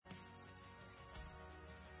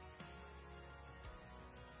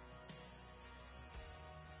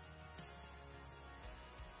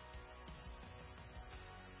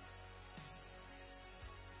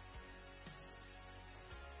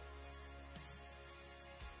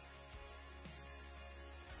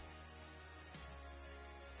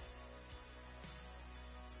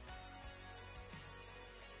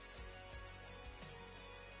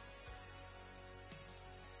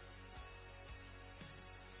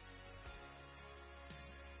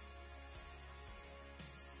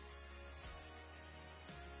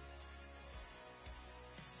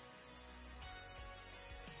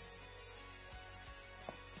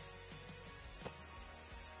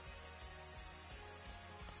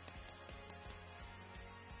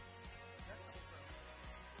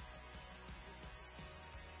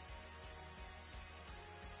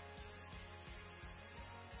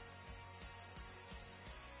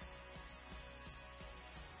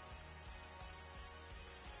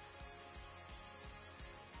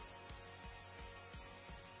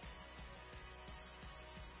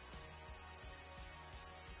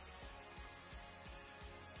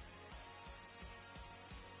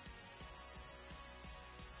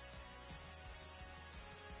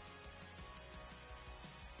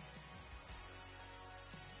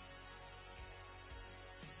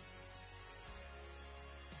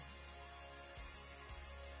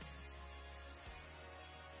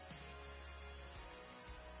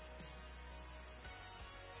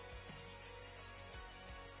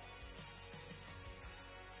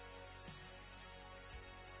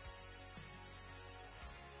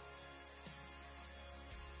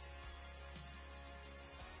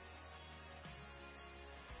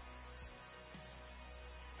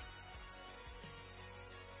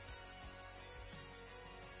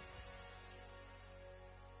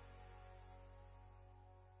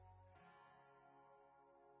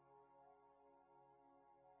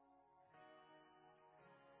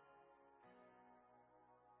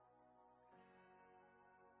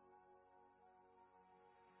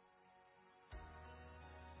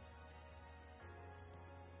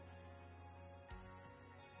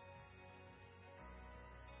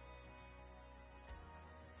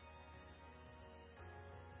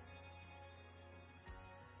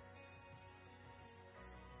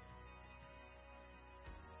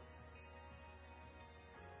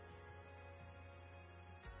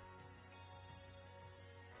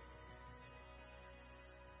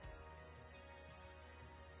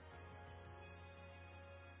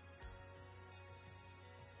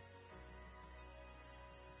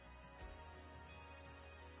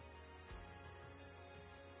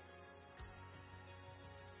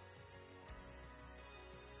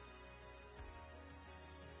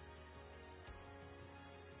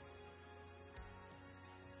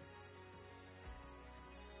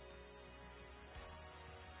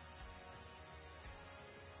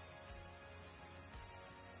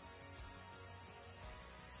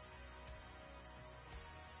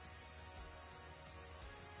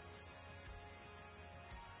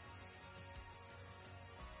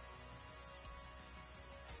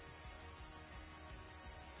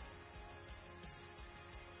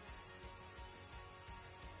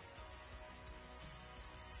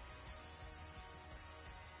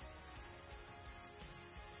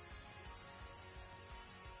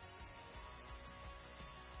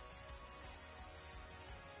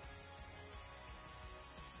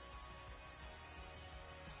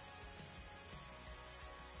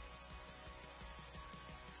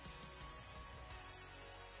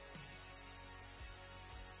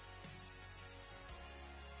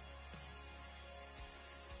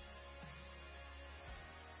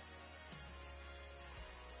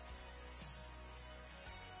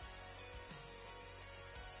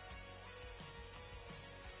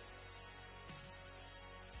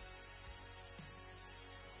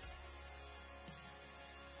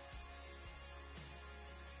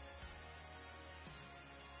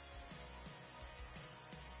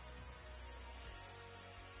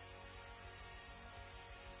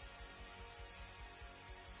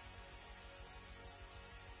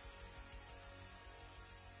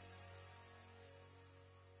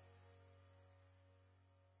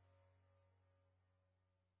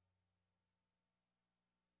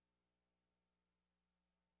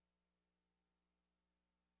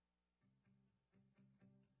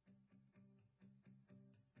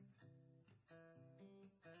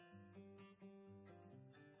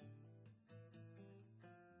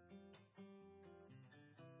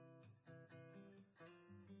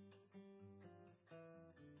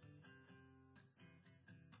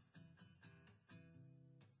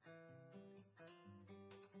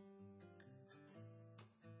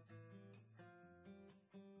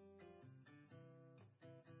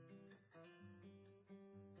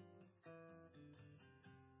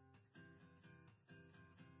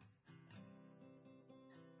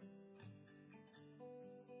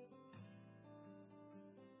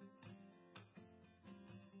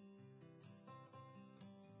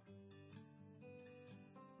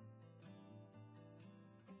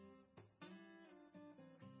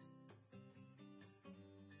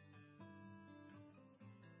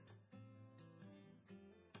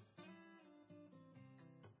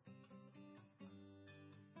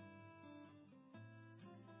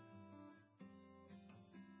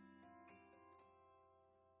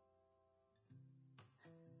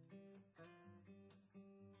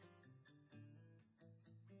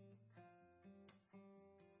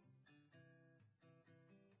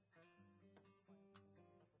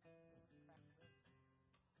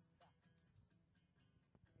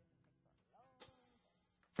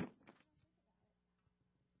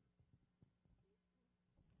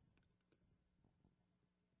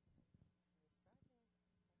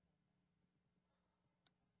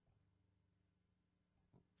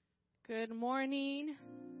Good morning.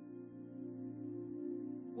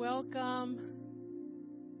 Welcome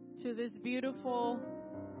to this beautiful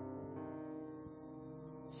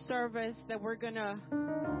service that we're gonna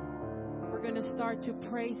start to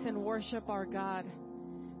praise and worship our God.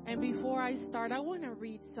 And before I start, I want to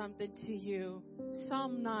read something to you.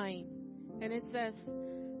 Psalm 9. And it says,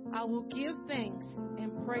 I will give thanks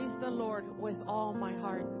and praise the Lord with all my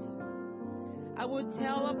heart. I will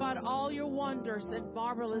tell about all your wonders and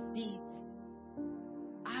marvelous deeds.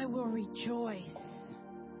 I will rejoice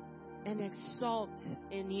and exult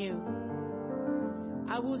in you.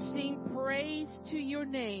 I will sing praise to your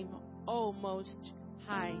name, O Most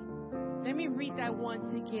High. Let me read that once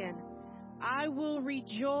again. I will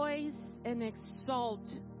rejoice and exult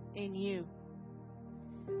in you.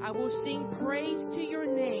 I will sing praise to your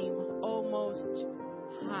name, O Most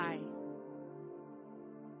High.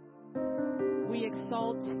 We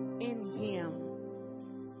exalt in Him.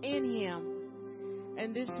 In Him.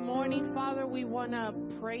 And this morning, Father, we want to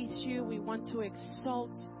praise you. We want to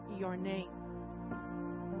exalt your name.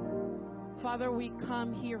 Father, we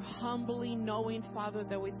come here humbly knowing, Father,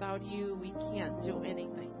 that without you, we can't do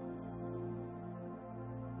anything.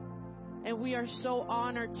 And we are so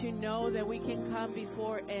honored to know that we can come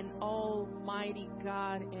before an almighty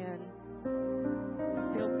God and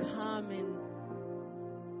still come in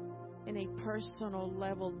a personal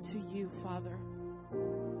level to you, Father.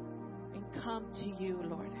 And come to you,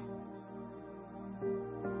 Lord.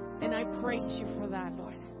 And I praise you for that,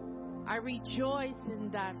 Lord. I rejoice in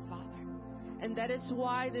that, Father. And that is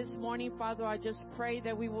why this morning, Father, I just pray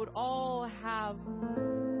that we would all have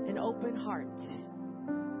an open heart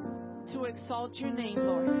to exalt your name,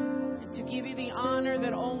 Lord, and to give you the honor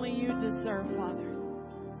that only you deserve, Father.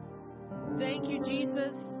 Thank you,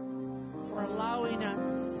 Jesus, for allowing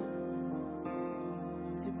us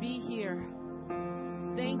to be here.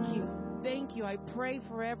 Thank you. Thank you. I pray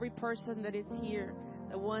for every person that is here,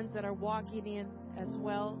 the ones that are walking in as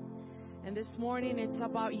well. And this morning, it's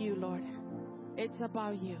about you, Lord. It's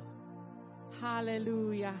about you.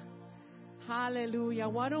 Hallelujah. Hallelujah.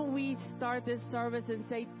 Why don't we start this service and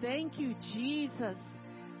say, thank you, Jesus.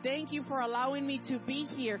 Thank you for allowing me to be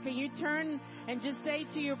here. Can you turn and just say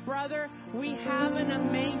to your brother, we have an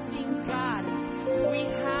amazing God. We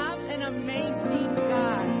have an amazing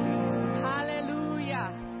God.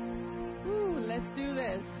 Hallelujah. Ooh, let's do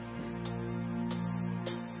this.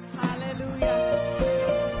 Hallelujah.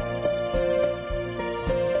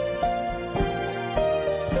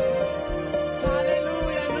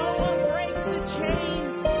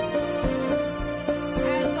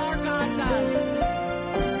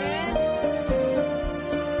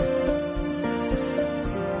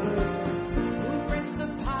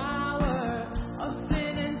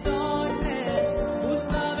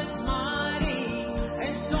 Love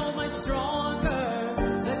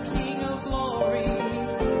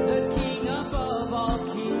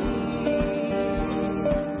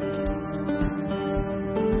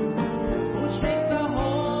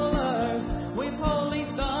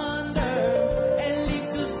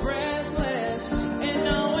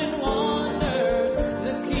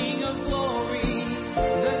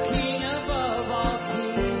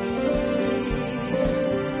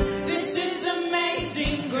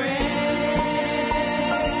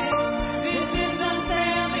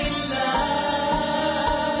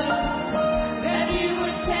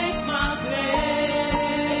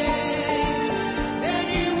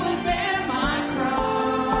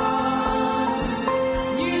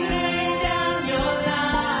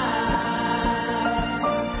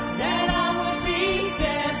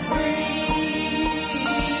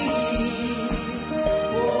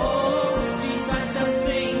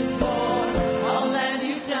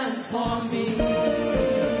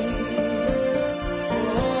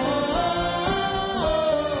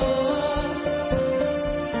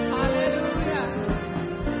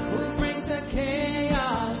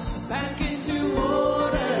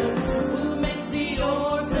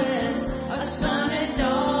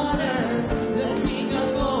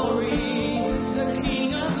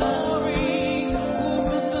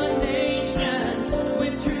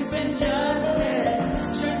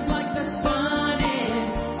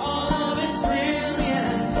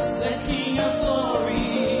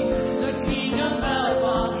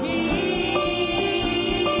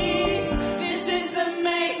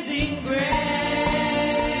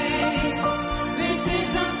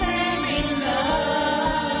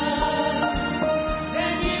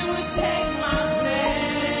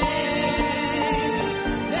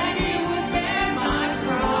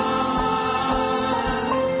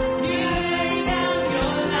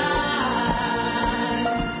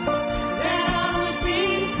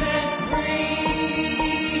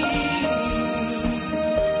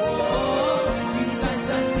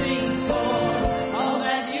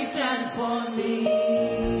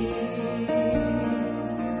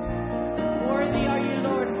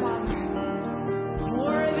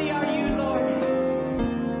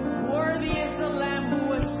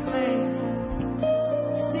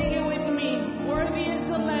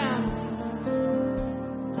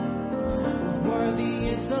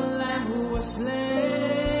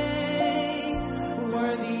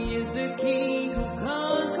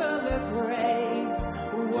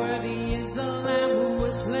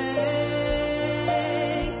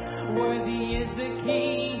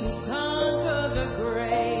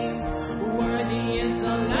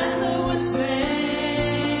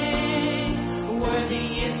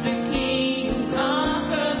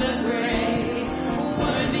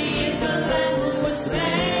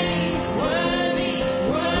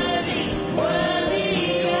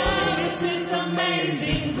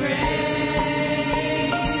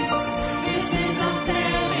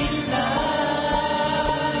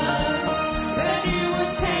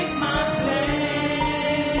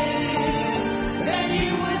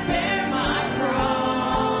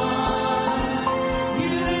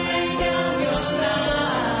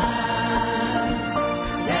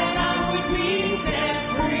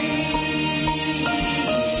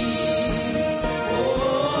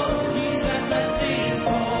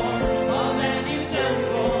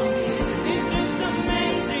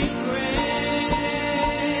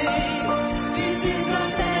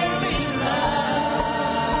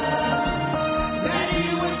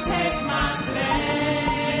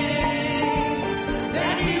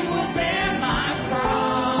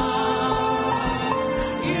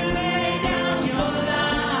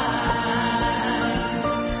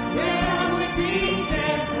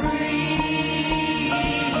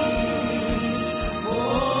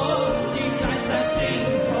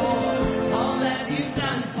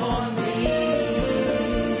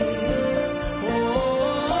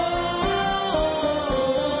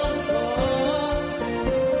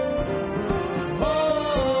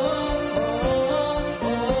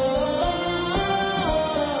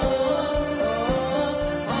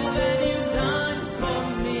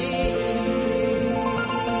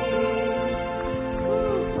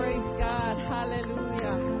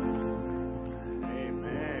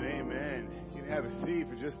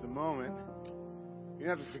You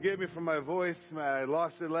have to forgive me for my voice. I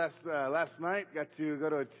lost it last night. Got to go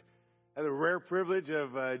to had the rare privilege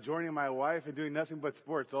of joining my wife and doing nothing but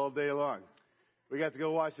sports all day long. We got to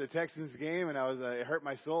go watch the Texans game, and it hurt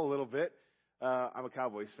my soul a little bit. I'm a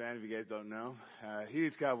Cowboys fan, if you guys don't know.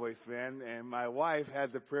 Huge Cowboys fan. And my wife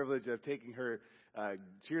had the privilege of taking her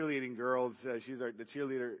cheerleading girls. She's the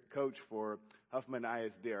cheerleader coach for Huffman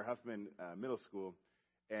ISD, or Huffman Middle School.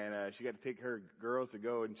 And she got to take her girls to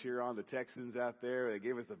go and cheer on the Texans out there. They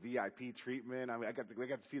gave us the VIP treatment. I mean, we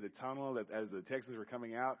got to see the tunnel as the Texans were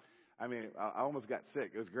coming out. I mean, I almost got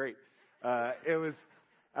sick. It was great. I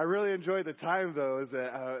really enjoyed the time, though.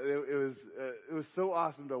 It was so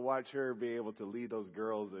awesome to watch her be able to lead those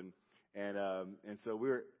girls, and so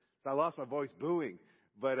I lost my voice booing,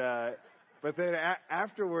 but then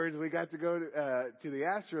afterwards we got to go to the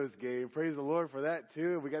Astros game. Praise the Lord for that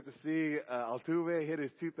too. We got to see Altuve hit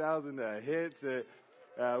his 2,000 hits.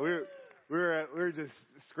 We were just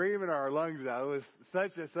screaming our lungs out. It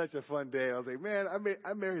was such a fun day. I was like, man,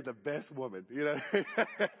 I married the best woman. You know,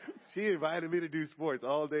 she invited me to do sports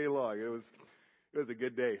all day long. It was a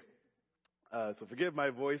good day. So forgive my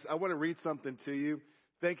voice. I want to read something to you.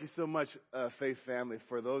 Thank you so much, Faith family,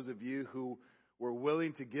 for those of you who were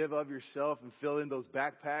willing to give of yourself and fill in those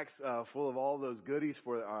backpacks full of all those goodies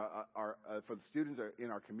for the students in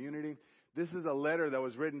our community. This is a letter that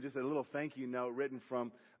was written, just a little thank you note written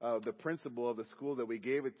from the principal of the school that we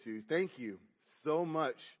gave it to. Thank you so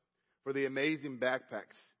much for the amazing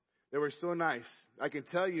backpacks. They were so nice. I can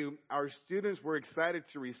tell you our students were excited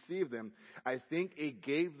to receive them. I think it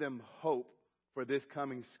gave them hope for this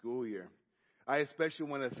coming school year. I especially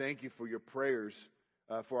want to thank you for your prayers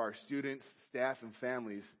for our students, staff, and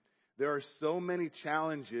families. There are so many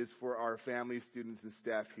challenges for our families, students, and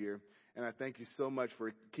staff here. And I thank you so much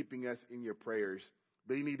for keeping us in your prayers.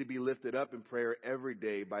 They need to be lifted up in prayer every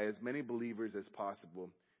day by as many believers as possible.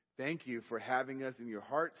 Thank you for having us in your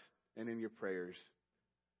hearts and in your prayers.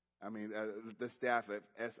 I mean, the staff at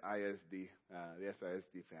SISD, the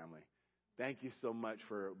SISD family. Thank you so much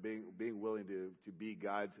for being willing to be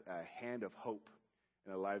God's hand of hope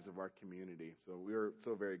in the lives of our community. So we're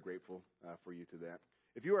so very grateful for you to that.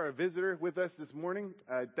 If you are a visitor with us this morning,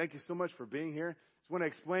 thank you so much for being here. Just want to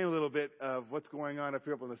explain a little bit of what's going on up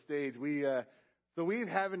here up on the stage. We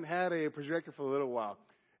haven't had a projector for a little while,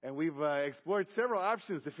 and we've explored several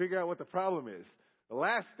options to figure out what the problem is. The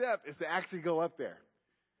last step is to actually go up there.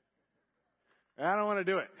 And I don't want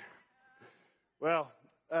to do it. Well,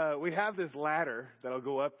 we have this ladder that'll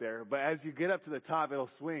go up there, but as you get up to the top, it'll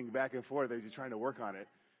swing back and forth as you're trying to work on it.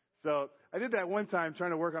 So I did that one time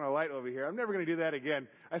trying to work on a light over here. I'm never going to do that again.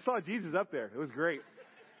 I saw Jesus up there. It was great.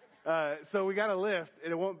 So we got a lift,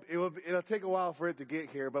 and it'll take a while for it to get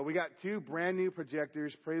here, but we got 2 brand new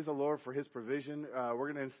projectors. Praise the Lord for his provision.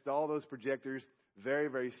 We're going to install those projectors very,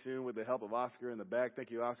 very soon with the help of Oscar in the back.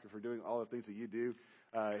 Thank you, Oscar, for doing all the things that you do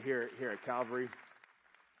here at Calvary.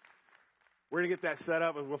 We're going to get that set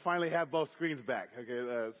up, and we'll finally have both screens back.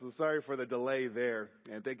 Okay, so sorry for the delay there,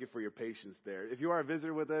 and thank you for your patience there. If you are a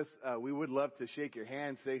visitor with us, we would love to shake your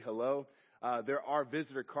hand, say hello. There are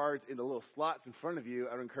visitor cards in the little slots in front of you.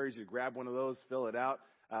 I would encourage you to grab one of those, fill it out.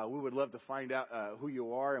 We would love to find out who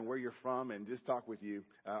you are and where you're from, and just talk with you.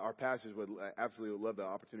 Our pastors would absolutely love the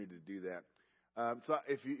opportunity to do that. So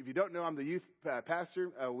if you don't know, I'm the youth pastor.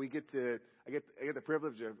 I get the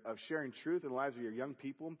privilege of sharing truth in the lives of your young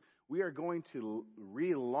people. We are going to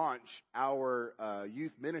relaunch our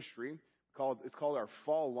youth ministry. It's called our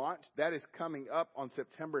fall launch. That is coming up on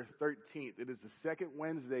September 13th. It is the second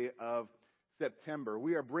Wednesday of September.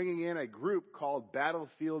 We are bringing in a group called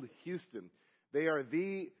Battlefield Houston. They are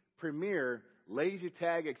the premier laser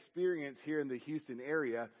tag experience here in the Houston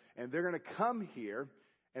area, and they're going to come here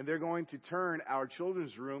and they're going to turn our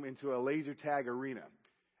children's room into a laser tag arena.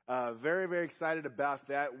 Very, very excited about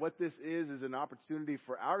that. What this is an opportunity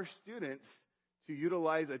for our students to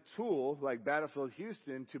utilize a tool like Battlefield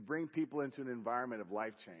Houston to bring people into an environment of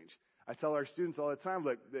life change. I tell our students all the time,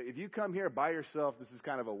 look, if you come here by yourself, this is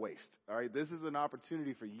kind of a waste. All right, this is an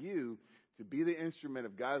opportunity for you to be the instrument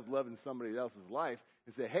of God's love in somebody else's life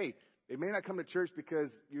and say, hey, they may not come to church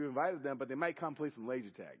because you invited them, but they might come play some laser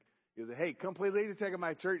tag. You say, hey, come play laser tag at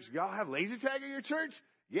my church. Y'all have laser tag at your church?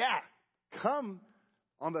 Yeah, come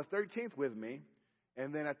on the 13th with me,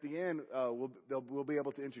 and then at the end, we'll be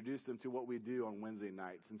able to introduce them to what we do on Wednesday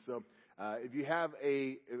nights. And so if you have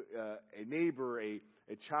a neighbor, a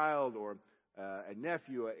child, or a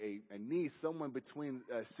nephew, a niece, someone between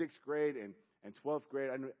 6th grade and 12th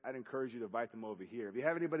grade, I'd encourage you to invite them over here. If you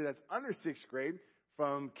have anybody that's under 6th grade,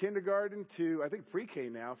 from kindergarten to, I think, pre-K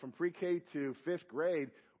now, from pre-K to 5th grade,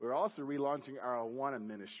 we're also relaunching our Awana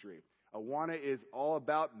ministry. Awana is all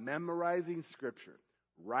about memorizing Scripture,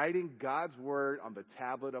 writing God's Word on the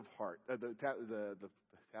tablet of heart, the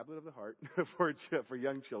tablet of the heart for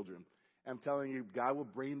young children. I'm telling you, God will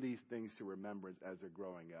bring these things to remembrance as they're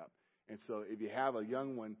growing up. And so if you have a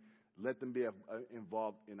young one, let them be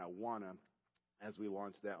involved in Awana as we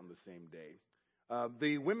launch that on the same day.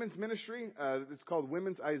 The women's ministry, it's called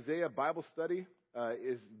Women's Isaiah Bible Study,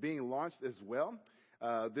 is being launched as well.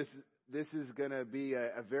 This is going to be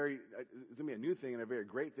it's going to be a new thing and a very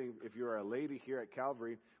great thing. If you're a lady here at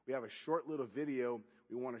Calvary, we have a short little video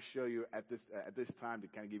we want to show you at this time to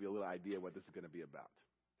kind of give you a little idea what this is going to be about.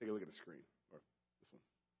 Take a look at the screen, or this one.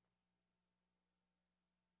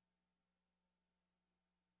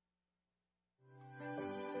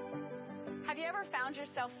 Have you ever found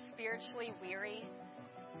yourself spiritually weary?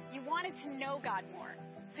 You wanted to know God more,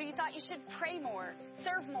 so you thought you should pray more,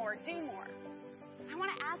 serve more, do more. I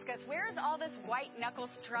want to ask us, where's all this white-knuckle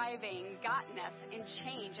striving gotten us in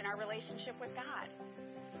change in our relationship with God?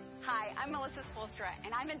 Hi, I'm Melissa Spoelstra,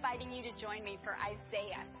 and I'm inviting you to join me for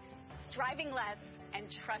Isaiah, Striving Less and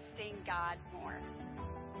Trusting God More.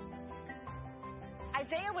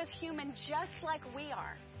 Isaiah was human just like we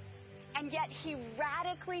are, and yet he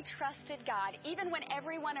radically trusted God even when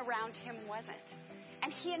everyone around him wasn't.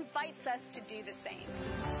 And he invites us to do the same.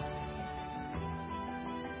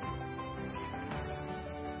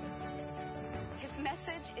 His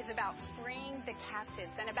message is about freeing the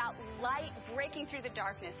captives and about light breaking through the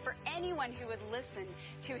darkness for anyone who would listen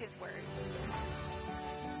to his words.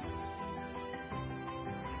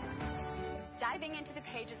 Diving into the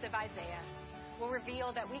pages of Isaiah will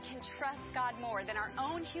reveal that we can trust God more than our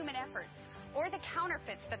own human efforts or the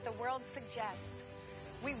counterfeits that the world suggests.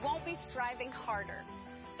 We won't be striving harder,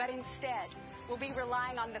 but instead we'll be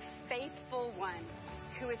relying on the faithful one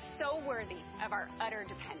who is so worthy of our utter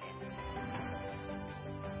dependence.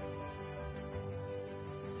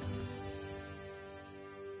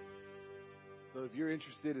 So if you're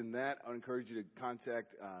interested in that, I would encourage you to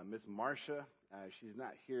contact Miss Marsha. She's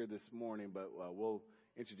not here this morning, but we'll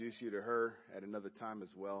introduce you to her at another time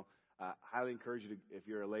as well. Highly encourage you, if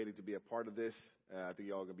you're a lady, to be a part of this. I think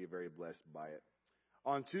you're all going to be very blessed by it.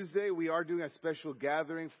 On Tuesday, we are doing a special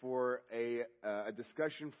gathering for a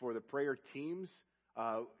discussion for the prayer teams,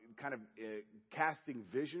 casting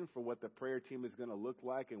vision for what the prayer team is going to look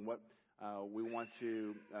like and what we want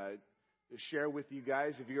to share with you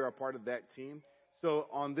guys if you're a part of that team. So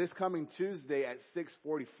on this coming Tuesday at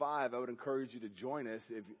 6:45, I would encourage you to join us.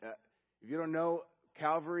 If you don't know,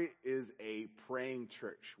 Calvary is a praying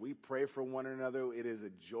church. We pray for one another. It is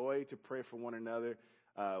a joy to pray for one another.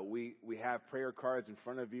 We have prayer cards in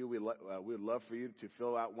front of you. We would love for you to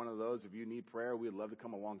fill out one of those. If you need prayer, we'd love to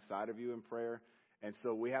come alongside of you in prayer. And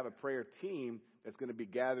so we have a prayer team that's going to be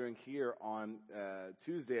gathering here on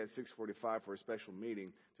Tuesday at 6:45 for a special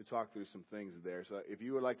meeting to talk through some things there. So if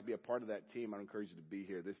you would like to be a part of that team, I'd encourage you to be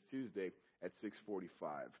here this Tuesday at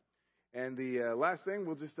 6:45. And the last thing,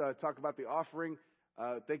 we'll just talk about the offering.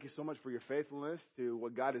 Thank you so much for your faithfulness to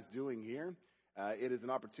what God is doing here. It is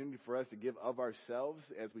an opportunity for us to give of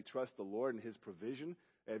ourselves as we trust the Lord and His provision.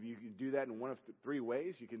 If you can do that in one of three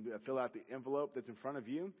ways, you can fill out the envelope that's in front of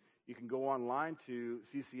you. You can go online to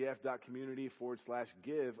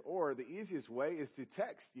ccf.community/give, or the easiest way is to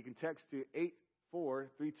text. You can text to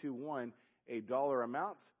 84321 a dollar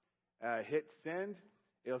amount. Hit send.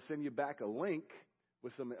 It'll send you back a link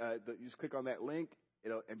with some. You just click on that link.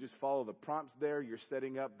 And just follow the prompts there. You're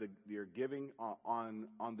setting up your giving on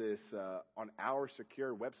our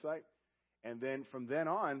secure website. And then from then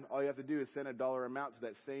on, all you have to do is send a dollar amount to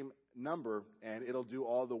that same number, and it'll do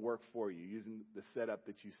all the work for you using the setup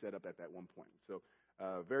that you set up at that one point. So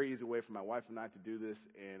very easy way for my wife and I to do this.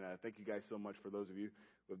 And thank you guys so much for those of you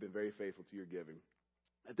who have been very faithful to your giving.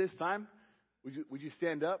 At this time, would you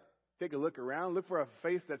stand up? Take a look around, look for a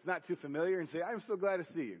face that's not too familiar, and say, I'm so glad to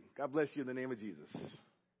see you. God bless you in the name of Jesus.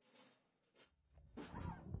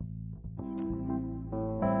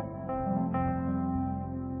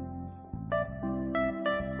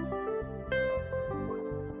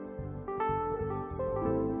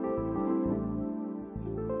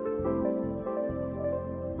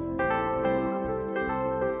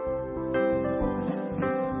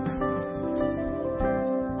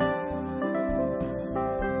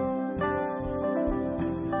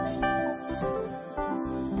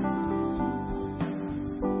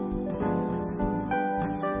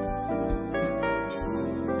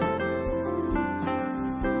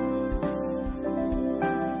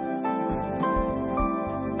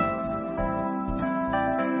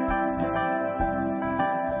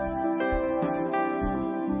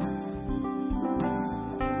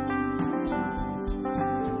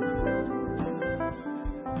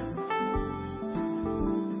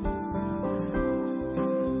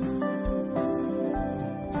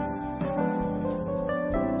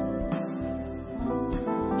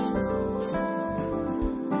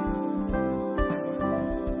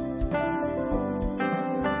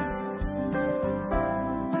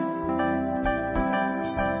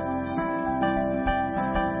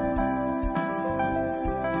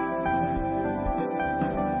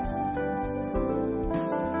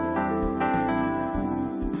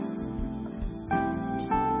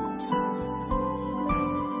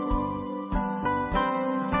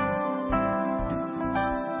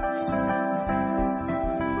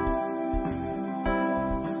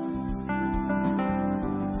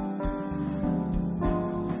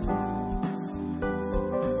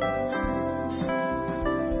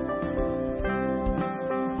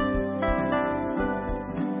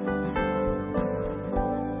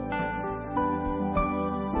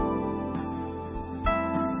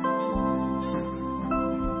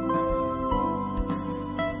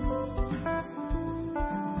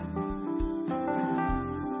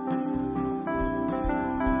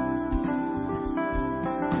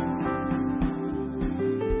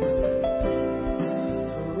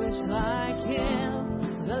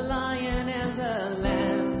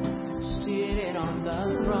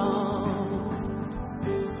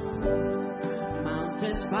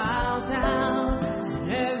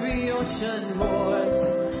 ocean roars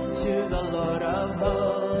to the Lord of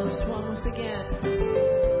hosts. Once again.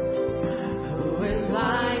 Who is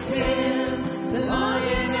like him, the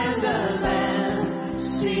lion and the lamb,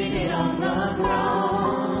 seated on the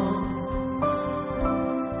throne?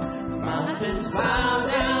 Mountains bow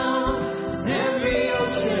down, every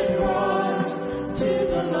ocean roars to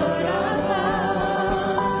the Lord of hosts.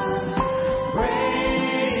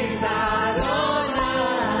 Praise Adonai,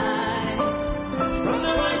 from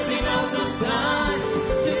the rising of the sun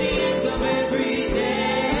to the end of every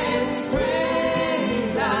day.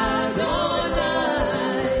 Praise Adonai,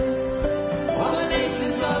 all the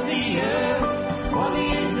nations of the earth, all the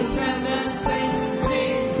angels and the saints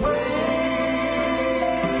sing praise.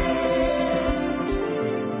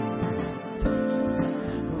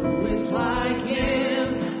 Who is like him,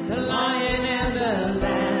 the lion and the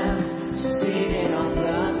lamb, seated on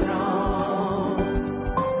the throne?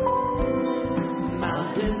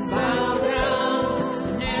 Mountains bow down,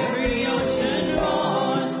 and every ocean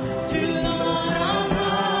roars to the Lord of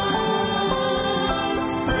hosts.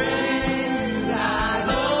 Praise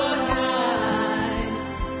Adonai,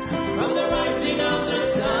 from the rising of the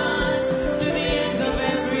sun to the end of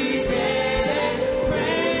every day.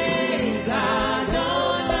 Praise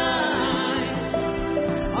Adonai,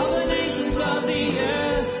 all the nations of the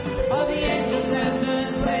earth, all the angels and the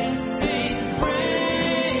saints sing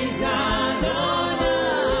praise Adonai,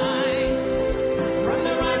 from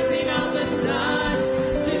the rising of the sun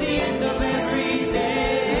to the end of every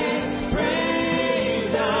day.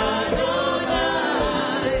 Praise Adonai,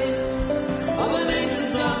 all the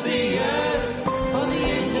nations of the earth, all the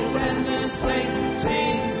angels and the saints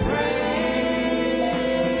sing praise.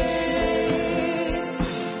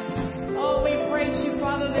 Oh, we praise you,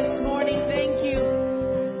 Father, this morning. Thank you.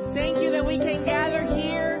 Thank you that we can gather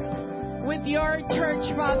here with your church,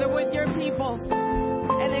 Father, with your people,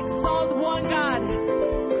 and exalt one God,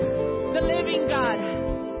 the living God,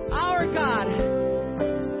 our God.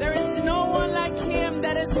 There is no one like him.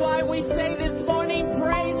 That is why we say this morning,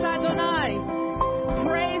 praise Adonai.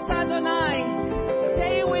 Praise Adonai.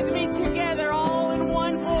 Say it with me together, all in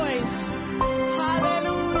one voice.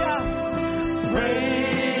 Hallelujah.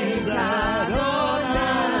 Praise Adonai,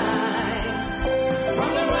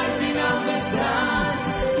 from the rising of the sun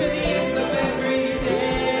to the end of every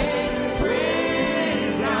day.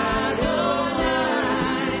 Praise Adonai,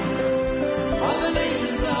 all the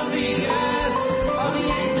nations of the earth, all the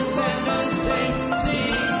angels and the saints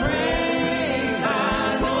sing praise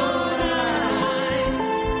Adonai,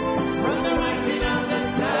 from the rising of the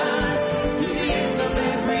sun to the end of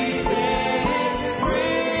every day.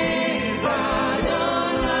 Praise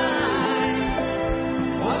Adonai,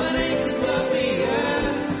 all the nations of the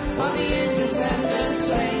earth, all the angels and the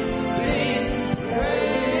saints sing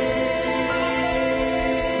praise.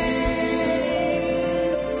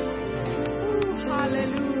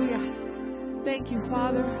 Hallelujah. Thank you,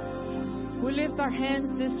 Father. We lift our hands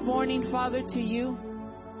this morning, Father, to you.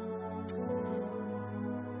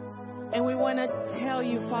 And we want to tell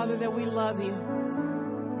you, Father, that we love you.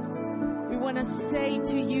 We want to say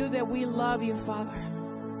to you that we love you, Father.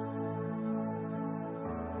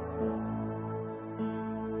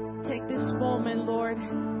 Take this moment, Lord,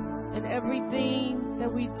 and everything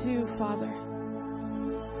that we do, Father.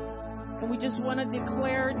 And we just want to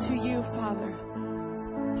declare to you, Father,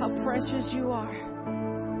 how precious you are.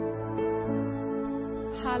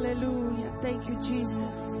 Hallelujah. Thank you,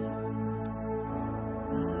 Jesus.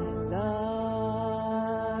 I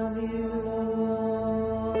love you,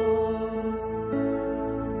 Lord,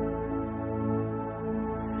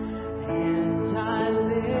 and I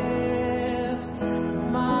lift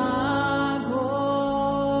my voice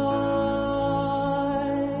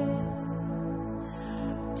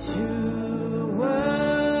to worship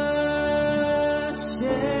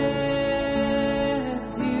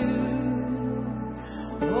you.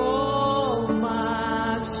 Oh,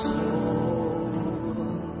 my soul.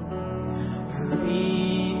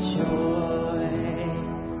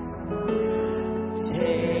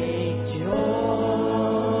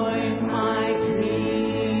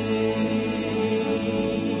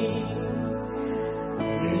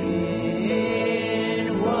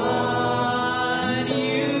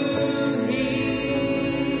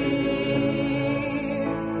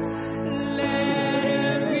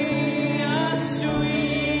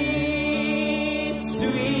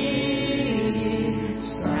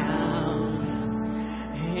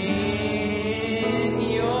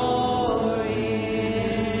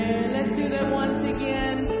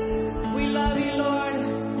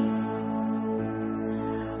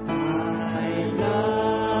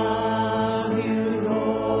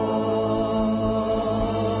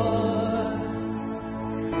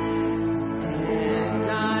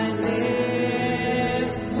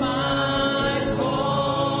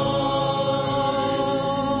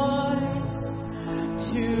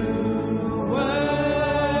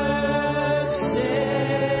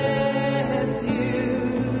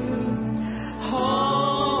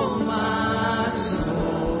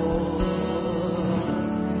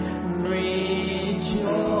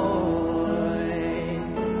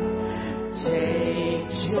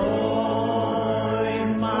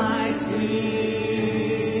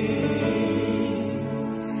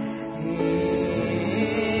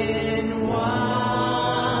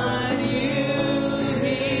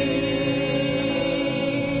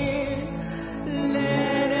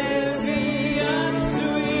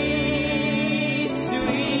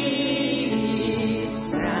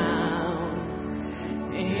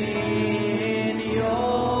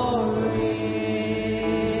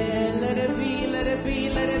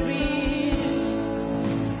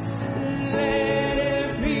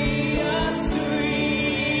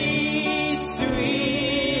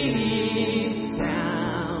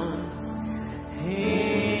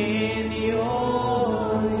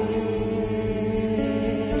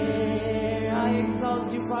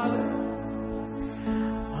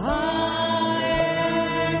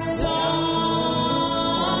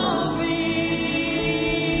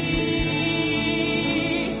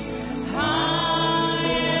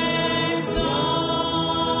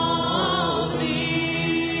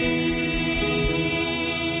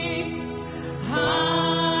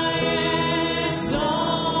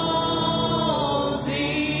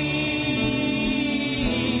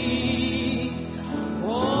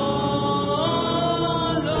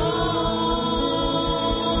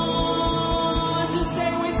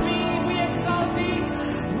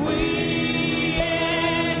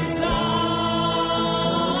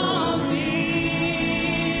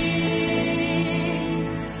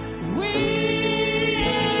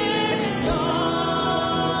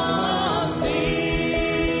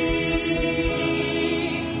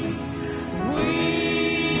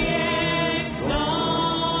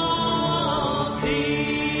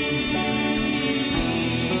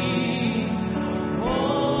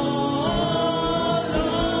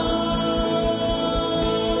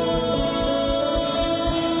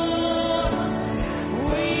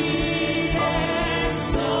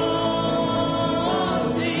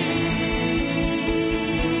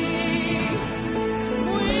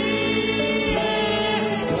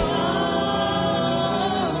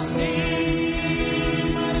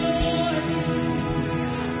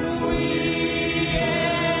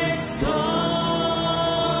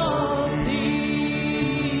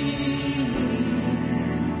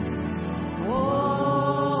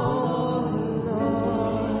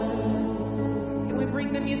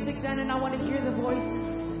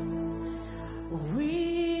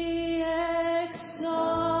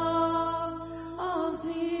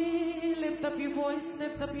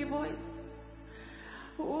 Lift up your voice.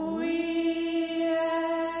 We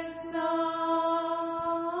exalt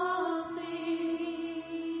thee.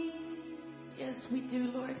 Yes, we do,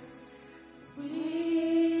 Lord.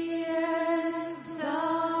 We exalt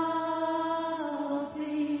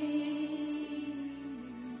thee.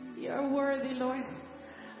 You're worthy, Lord.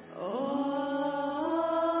 Oh.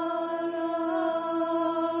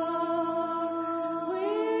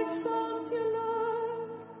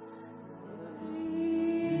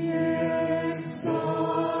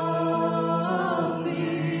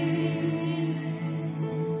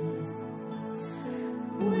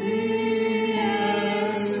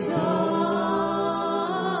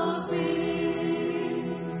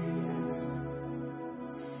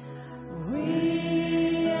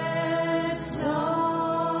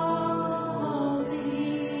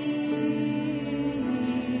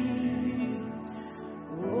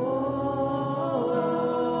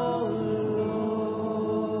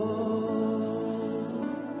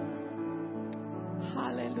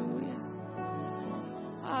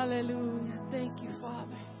 Hallelujah. Thank you,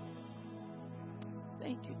 Father.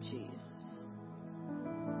 Thank you, Jesus.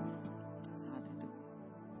 Hallelujah.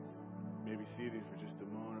 Maybe seated for just a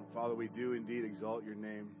moment. Father, we do indeed exalt your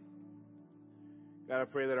name. God, I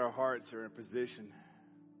pray that our hearts are in a position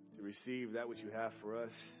to receive that which you have for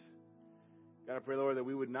us. God, I pray, Lord, that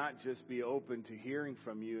we would not just be open to hearing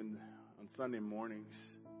from you on Sunday mornings.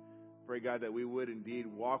 Pray, God, that we would indeed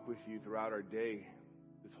walk with you throughout our day,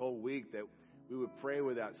 this whole week, that we would pray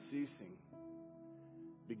without ceasing,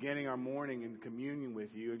 beginning our morning in communion with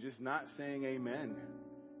you and just not saying amen.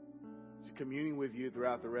 Just communing with you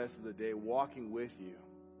throughout the rest of the day, walking with you.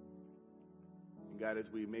 And God, as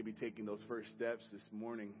we may be taking those first steps this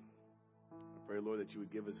morning, I pray, Lord, that you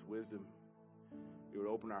would give us wisdom. You would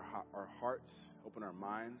open our hearts, open our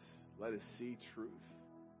minds, let us see truth.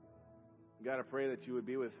 And God, I pray that you would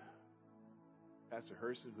be with Pastor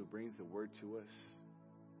Hurston, who brings the word to us.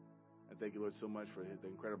 I thank you, Lord, so much for the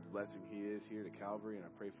incredible blessing he is here to Calvary. And I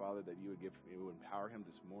pray, Father, that you would empower him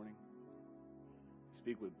this morning to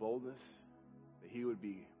speak with boldness, that he would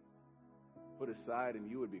be put aside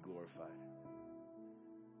and you would be glorified,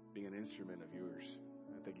 being an instrument of yours.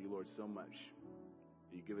 I thank you, Lord, so much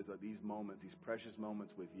that you give us these moments, these precious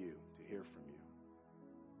moments with you to hear from you.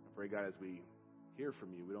 I pray, God, as we hear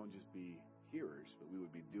from you, we don't just be hearers, but we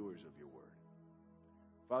would be doers of your word.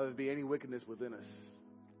 Father, if there be any wickedness within us,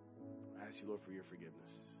 I ask you, Lord, for your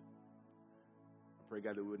forgiveness. I pray,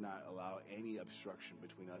 God, that we would not allow any obstruction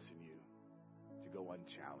between us and you to go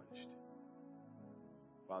unchallenged.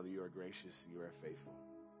 Father, you are gracious and you are faithful.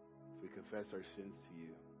 If we confess our sins to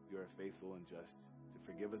you, you are faithful and just to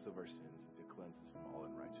forgive us of our sins and to cleanse us from all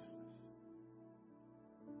unrighteousness.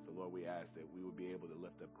 So, Lord, we ask that we would be able to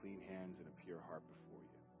lift up clean hands and a pure heart before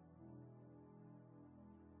you.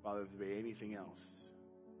 Father, if there be anything else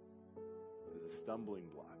that is a stumbling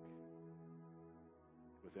block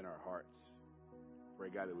within our hearts, pray,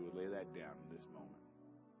 God, that we would lay that down in this moment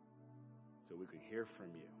so we could hear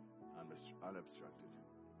from you unobstructed.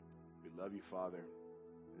 We love you, Father.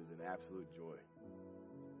 It is an absolute joy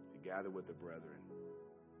to gather with the brethren,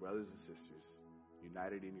 brothers and sisters,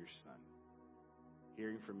 united in your Son,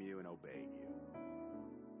 hearing from you and obeying you.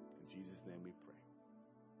 In Jesus' name we pray.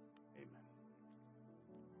 Amen.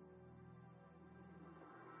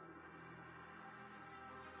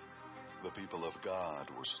 The people of God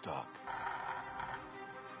were stuck.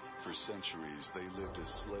 For centuries, they lived as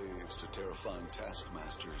slaves to terrifying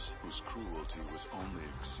taskmasters whose cruelty was only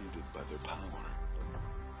exceeded by their power.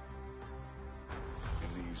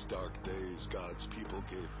 In these dark days, God's people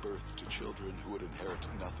gave birth to children who would inherit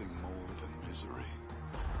nothing more than misery.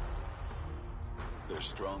 Their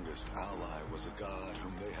strongest ally was a God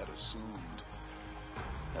whom they had assumed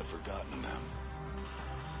had forgotten them.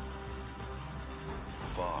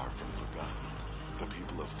 Far from forgotten, the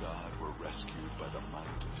people of God were rescued by the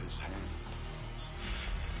might of his hand.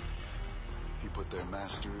 He put their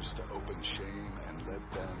masters to open shame and led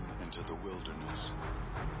them into the wilderness.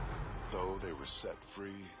 Though they were set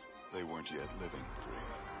free, they weren't yet living free.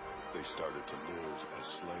 They started to live as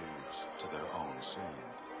slaves to their own sin.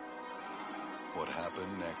 What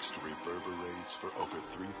happened next reverberates for over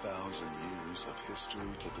 3,000 years of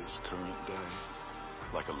history to this current day.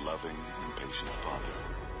 Like a loving and patient father,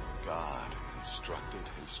 God instructed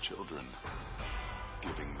his children,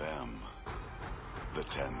 giving them the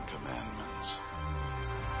 10 Commandments.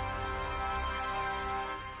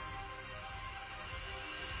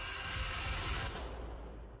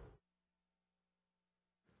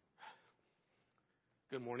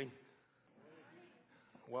 Good morning.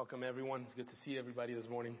 Welcome, everyone. It's good to see everybody this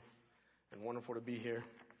morning and wonderful to be here.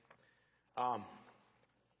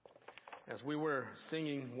 As we were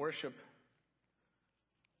singing worship,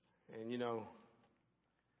 and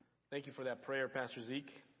thank you for that prayer, Pastor Zeke.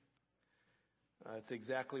 It's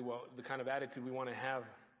exactly the kind of attitude we want to have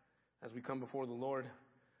as we come before the Lord,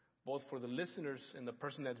 both for the listeners and the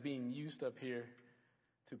person that's being used up here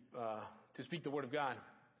to speak the Word of God,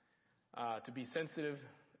 to be sensitive,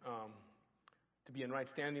 to be in right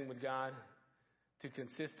standing with God, to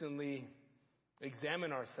consistently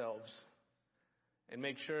examine ourselves and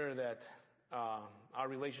make sure that our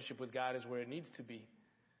relationship with God is where it needs to be.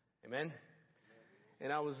 Amen?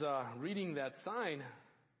 And I was reading that sign,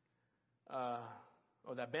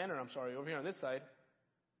 or that banner, over here on this side,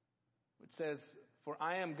 which says, "For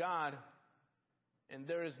I am God, and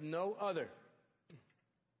there is no other."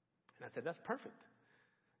 And I said, that's perfect.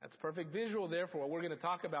 That's perfect visual there for what we're going to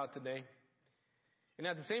talk about today. And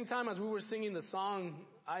at the same time, as we were singing the song,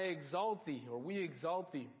 "I exalt thee," or "We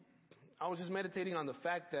exalt thee," I was just meditating on the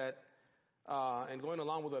fact that, and going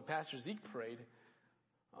along with what Pastor Zeke prayed,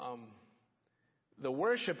 the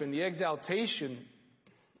worship and the exaltation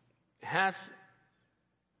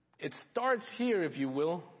it starts here, if you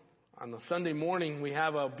will. On the Sunday morning, we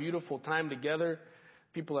have a beautiful time together.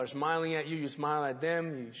 People are smiling at you. You smile at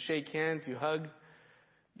them. You shake hands. You hug.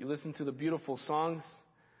 You listen to the beautiful songs.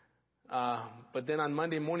 But then on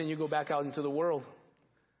Monday morning, you go back out into the world.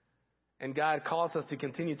 And God calls us to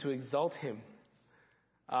continue to exalt Him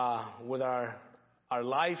with our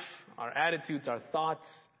life, our attitudes, our thoughts.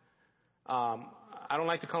 I don't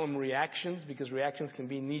like to call them reactions, because reactions can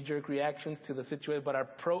be knee-jerk reactions to the situation, but our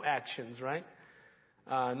proactions, right?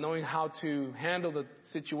 Knowing how to handle the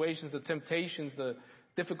situations, the temptations, the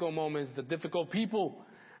difficult moments, the difficult people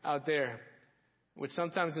out there, which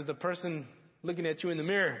sometimes is the person looking at you in the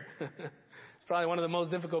mirror. It's probably one of the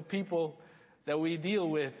most difficult people that we deal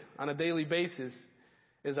with on a daily basis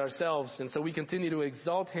is ourselves. And so we continue to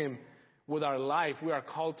exalt Him with our life. We are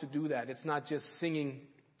called to do that. It's not just singing.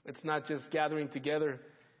 It's not just gathering together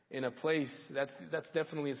in a place. That's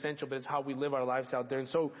definitely essential, but it's how we live our lives out there. And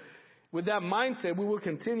so with that mindset, we will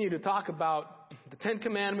continue to talk about the 10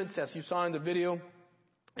 Commandments, as you saw in the video,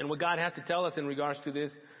 and what God has to tell us in regards to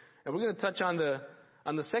this. And we're going to touch on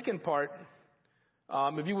the second part.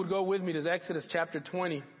 If you would go with me to Exodus chapter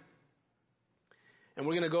 20. And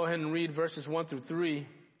we're going to go ahead and read verses 1 through 3.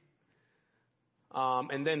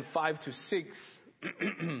 And then 5 to 6.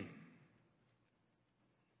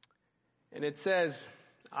 And it says,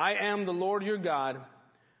 "I am the Lord your God,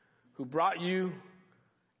 who brought you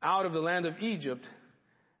out of the land of Egypt,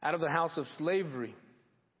 out of the house of slavery.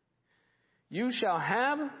 You shall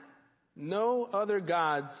have no other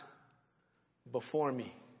gods before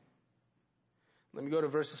me." Let me go to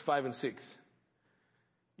verses 5 and 6.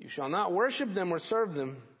 "You shall not worship them or serve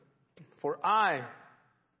them, for I,"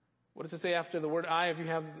 what does it say after the word "I," if you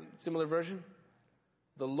have a similar version?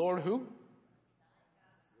 "The Lord" who?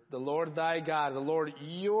 "The Lord thy God, the Lord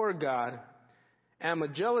your God, am a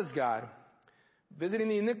jealous God, visiting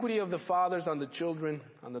the iniquity of the fathers on the children,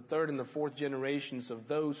 on the third and the fourth generations of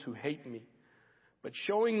those who hate me, but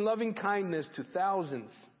showing loving kindness to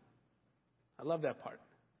thousands." I love that part.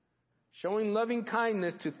 Showing loving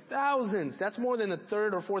kindness to thousands. That's more than the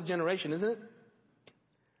third or fourth generation, isn't it?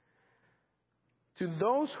 "To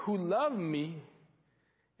those who love me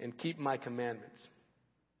and keep my commandments."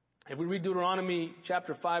 If we read Deuteronomy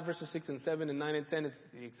chapter 5, verses 6 and 7 and 9 and 10, it's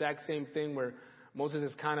the exact same thing, where Moses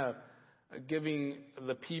is kind of giving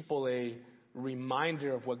the people a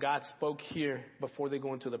reminder of what God spoke here before they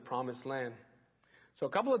go into the promised land. So a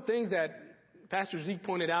couple of things that Pastor Zeke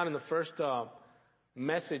pointed out in the first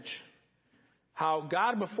message, how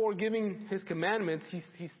God, before giving His commandments,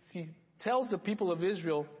 he tells the people of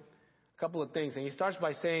Israel a couple of things. And He starts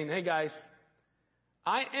by saying, "Hey guys,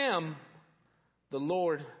 I am the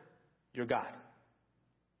Lord your God."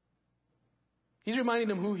 He's reminding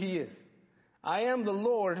them who He is. "I am the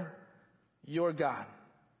Lord your God."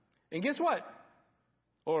 And guess what?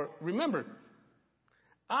 Or remember,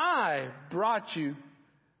 I brought you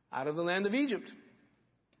out of the land of Egypt.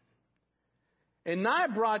 And I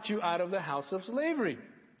brought you out of the house of slavery.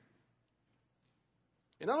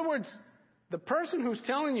 In other words, the person who's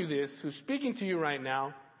telling you this, who's speaking to you right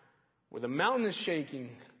now, where the mountain is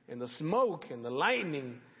shaking and the smoke and the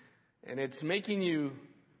lightning, and it's making you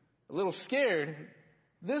a little scared,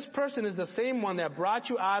 this person is the same one that brought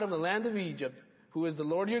you out of the land of Egypt, who is the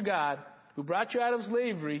Lord your God, who brought you out of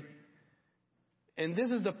slavery. And this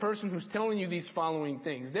is the person who's telling you these following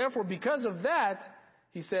things. Therefore, because of that,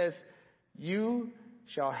 He says, "You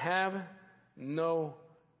shall have no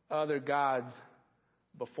other gods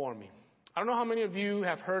before me." I don't know how many of you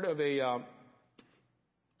have heard of the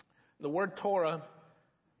word Torah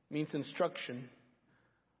means instruction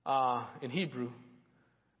in Hebrew.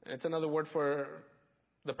 And it's another word for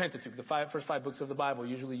the Pentateuch, the first five books of the Bible,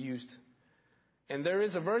 usually used. And there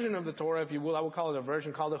is a version of the Torah, if you will, I will call it a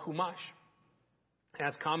version called a Chumash. It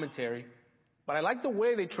has commentary. But I like the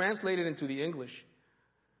way they translate it into the English.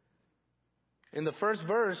 In the first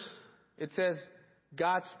verse, it says,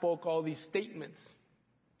 God spoke all these statements.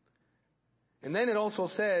 And then it also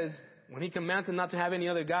says, when he commanded not to have any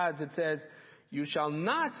other gods, it says, you shall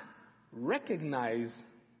not recognize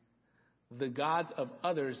the gods of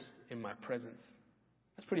others in my presence.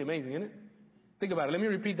 That's pretty amazing, isn't it? Think about it. Let me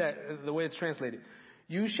repeat that the way it's translated.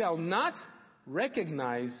 You shall not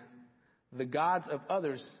recognize the gods of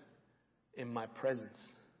others in my presence.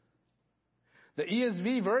 The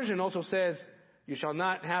ESV version also says, you shall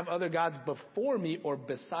not have other gods before me or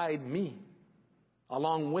beside me,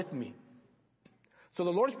 along with me. So the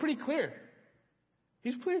Lord's pretty clear.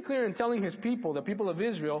 He's pretty clear in telling his people, the people of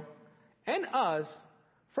Israel, and us,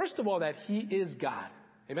 first of all, that he is God.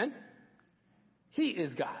 Amen? He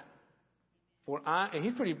is God. And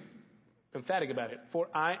he's pretty emphatic about it. For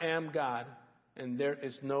I am God, and there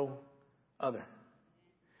is no other.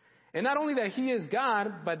 And not only that he is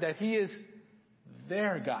God, but that he is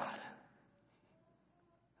their God.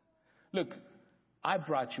 Look, I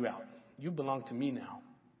brought you out. You belong to me now.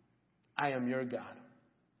 I am your God.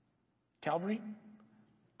 Calvary,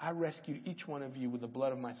 I rescued each one of you with the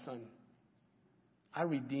blood of my son. I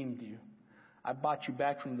redeemed you. I bought you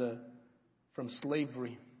back from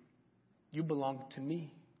slavery. You belong to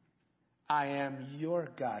me. I am your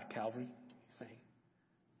God, Calvary, he's saying.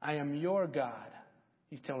 I am your God,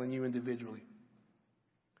 he's telling you individually.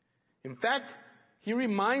 In fact, he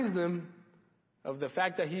reminds them of the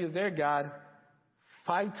fact that he is their God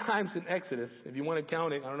 5 times in Exodus, if you want to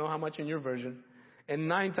count it. I don't know how much in your version. And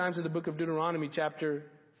 9 times in the book of Deuteronomy, chapter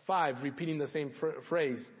 5, repeating the same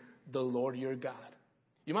phrase, the Lord your God.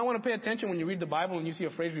 You might want to pay attention when you read the Bible and you see a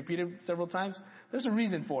phrase repeated several times. There's a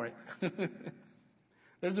reason for it.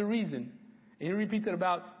 There's a reason. And he repeats it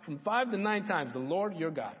from 5 to 9 times. The Lord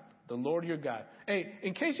your God. The Lord your God. Hey,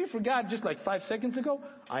 in case you forgot just like 5 seconds ago,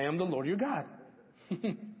 I am the Lord your God.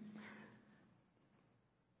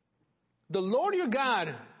 The Lord your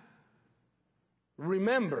God,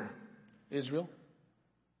 remember, Israel,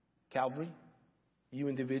 Calvary, you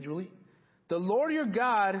individually. The Lord your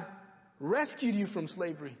God rescued you from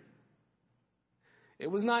slavery. It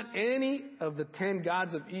was not any of the 10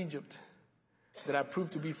 gods of Egypt that I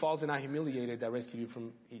proved to be false and I humiliated that rescued you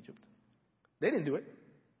from Egypt. They didn't do it.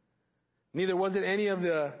 Neither was it any of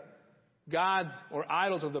the gods or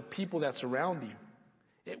idols of the people that surround you.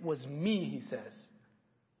 It was me, he says,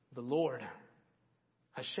 the Lord,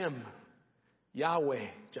 Hashem, Yahweh,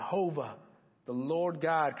 Jehovah, the Lord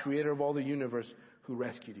God, creator of all the universe, who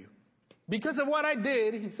rescued you. Because of what I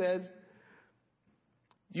did, he says,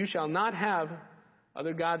 you shall not have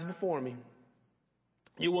other gods before me.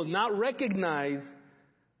 You will not recognize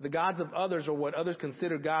the gods of others or what others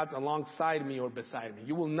consider gods alongside me or beside me.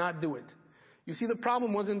 You will not do it. You see, the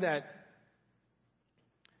problem wasn't, and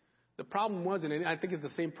I think it's the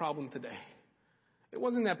same problem today. It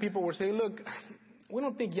wasn't that people were saying, look, we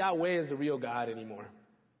don't think Yahweh is the real God anymore.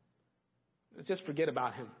 Let's just forget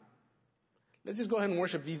about him. Let's just go ahead and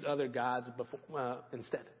worship these other gods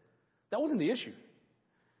instead. That wasn't the issue.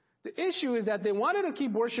 The issue is that they wanted to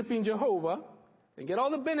keep worshiping Jehovah and get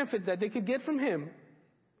all the benefits that they could get from him,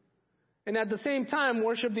 and at the same time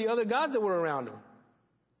worship the other gods that were around them.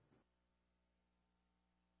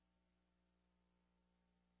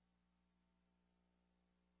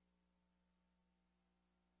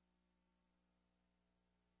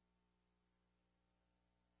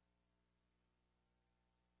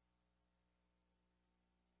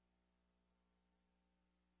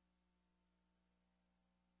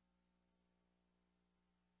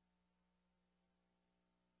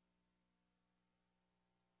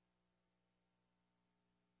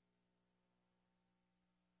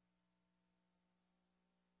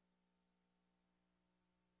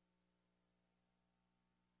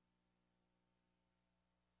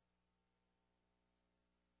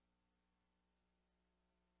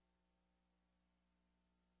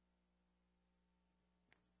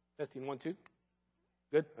 Testing 1, 2.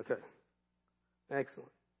 Good? Okay.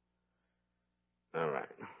 Excellent. All right.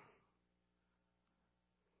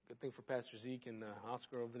 Good thing for Pastor Zeke and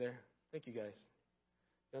Oscar over there. Thank you guys.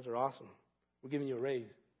 You guys are awesome. We're giving you a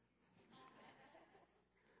raise.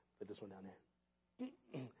 Put this one down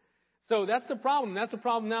there. So that's the problem. That's the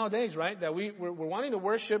problem nowadays, right? That we're wanting to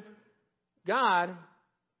worship God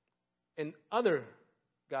and other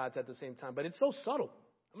gods at the same time. But it's so subtle.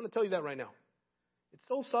 I'm going to tell you that right now. It's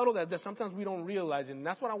so subtle that sometimes we don't realize it. And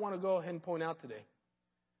that's what I want to go ahead and point out today.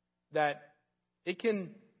 That it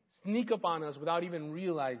can sneak up on us without even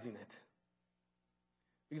realizing it.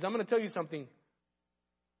 Because I'm going to tell you something.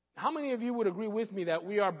 How many of you would agree with me that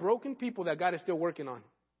we are broken people that God is still working on?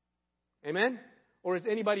 Amen? Or is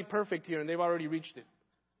anybody perfect here and they've already reached it?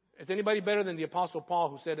 Is anybody better than the Apostle Paul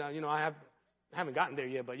who said, I haven't gotten there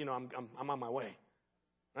yet, but I'm on my way.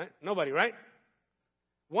 Right? Nobody, right?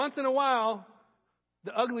 Once in a while,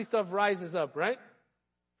 the ugly stuff rises up, right?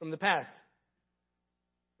 From the past.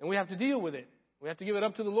 And we have to deal with it. We have to give it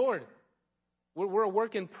up to the Lord. We're a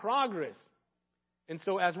work in progress. And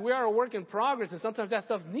so as we are a work in progress, and sometimes that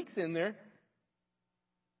stuff sneaks in there,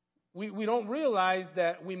 we don't realize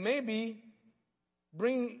that we may be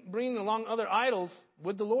bringing along other idols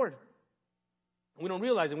with the Lord. We don't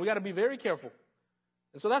realize it. We got to be very careful.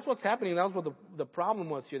 And so that's what's happening. That was what the problem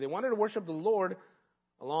was here. They wanted to worship the Lord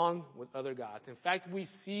along with other gods. In fact, we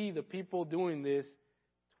see the people doing this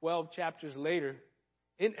 12 chapters later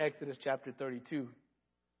in Exodus chapter 32,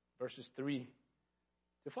 verses 3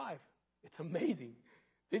 to 5. It's amazing.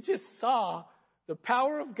 They just saw the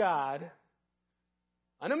power of God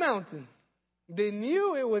on a mountain. They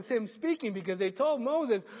knew it was him speaking because they told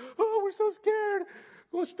Moses, we're so scared.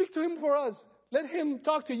 Go speak to him for us. Let him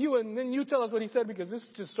talk to you and then you tell us what he said because this is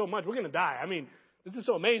just so much. We're going to die. I mean, this is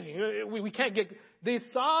so amazing. We can't get... They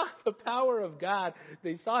saw the power of God.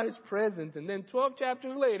 They saw his presence. And then 12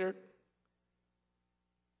 chapters later,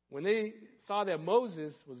 when they saw that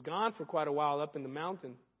Moses was gone for quite a while up in the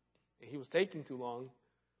mountain, and he was taking too long,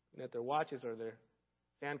 and that their watches or their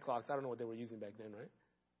sand clocks, I don't know what they were using back then, right?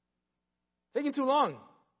 Taking too long.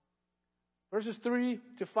 Verses 3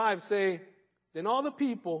 to 5 say, Then all the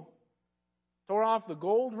people tore off the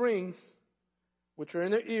gold rings which were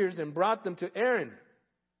in their ears and brought them to Aaron.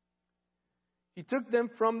 He took them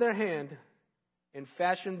from their hand and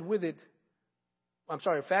fashioned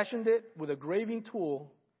it with a graving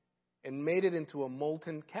tool and made it into a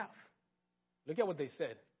molten calf. Look at what they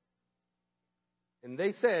said. And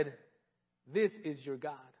they said, This is your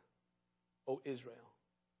God, O Israel.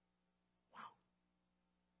 Wow.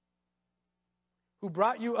 Who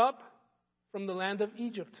brought you up from the land of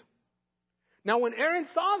Egypt. Now when Aaron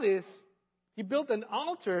saw this, he built an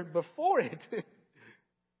altar before it.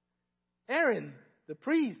 Aaron, the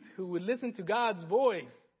priest who would listen to God's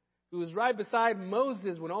voice, who was right beside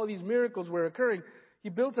Moses when all these miracles were occurring, he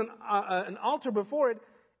built an altar before it,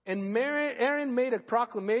 and Aaron made a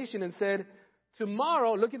proclamation and said,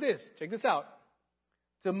 Tomorrow, look at this, check this out.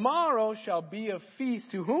 Tomorrow shall be a feast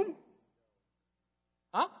to whom?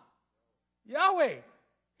 Huh? Yahweh.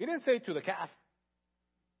 He didn't say to the calf.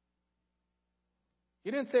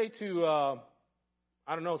 He didn't say to,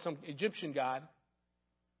 some Egyptian god.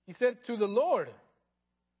 He said to the Lord.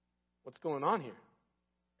 What's going on here?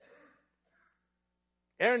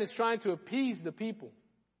 Aaron is trying to appease the people.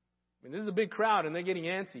 I mean, this is a big crowd and they're getting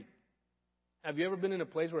antsy. Have you ever been in a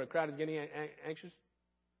place where a crowd is getting anxious?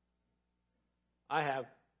 I have.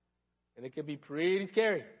 And it can be pretty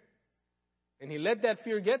scary. And he let that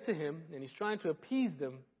fear get to him, and he's trying to appease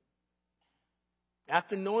them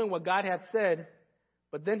after knowing what God had said.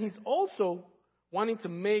 But then he's also wanting to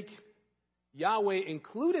make Yahweh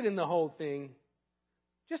included in the whole thing,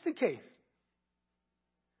 just in case.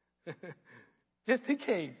 Just in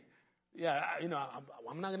case. Yeah,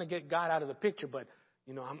 I'm not going to get God out of the picture, but,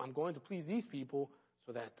 I'm going to please these people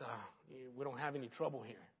so that we don't have any trouble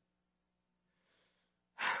here.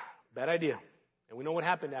 Bad idea. And we know what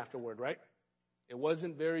happened afterward, right? It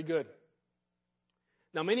wasn't very good.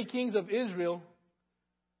 Now, many kings of Israel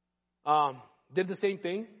did the same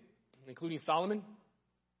thing, including Solomon.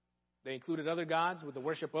 They included other gods with the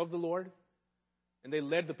worship of the Lord, and they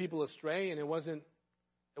led the people astray, and it wasn't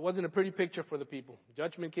a pretty picture for the people.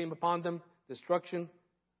 Judgment came upon them, destruction.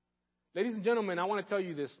 Ladies and gentlemen, I want to tell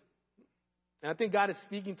you this, and I think God is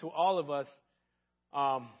speaking to all of us.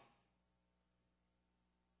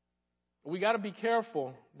 We got to be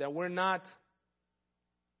careful that we're not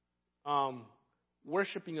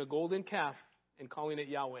worshiping a golden calf and calling it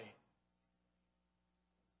Yahweh.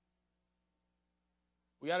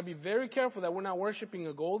 We got to be very careful that we're not worshiping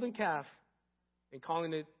a golden calf and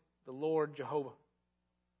calling it the Lord Jehovah.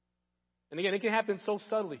 And again, it can happen so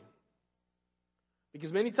subtly.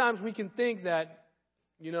 Because many times we can think that,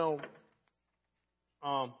 we can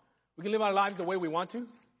live our lives the way we want to,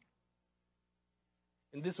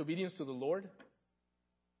 in disobedience to the Lord,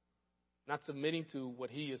 not submitting to what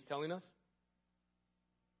He is telling us.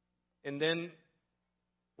 And then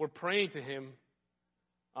we're praying to Him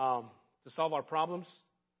to solve our problems,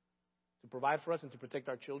 to provide for us, and to protect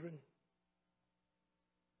our children.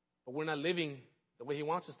 But we're not living the way He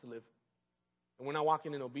wants us to live. And we're not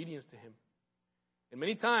walking in obedience to Him. And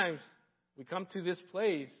many times we come to this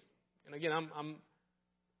place, and again,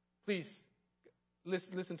 please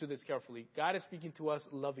listen to this carefully. God is speaking to us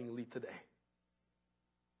lovingly today.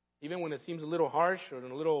 Even when it seems a little harsh or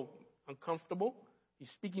a little uncomfortable, He's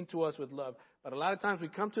speaking to us with love. But a lot of times we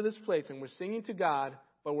come to this place and we're singing to God,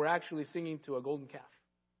 but we're actually singing to a golden calf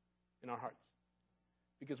in our hearts.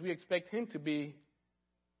 Because we expect Him to be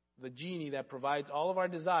the genie that provides all of our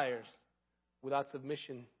desires without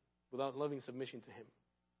submission, without loving submission to Him.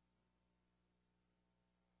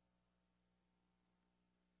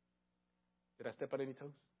 Did I step on any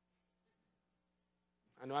toes?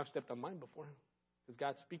 I know I've stepped on mine before, because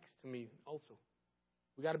God speaks to me also.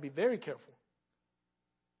 We got to be very careful.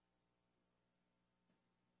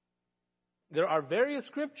 There are various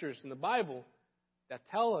scriptures in the Bible that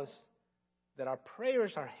tell us that our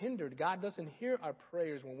prayers are hindered. God doesn't hear our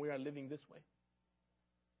prayers when we are living this way.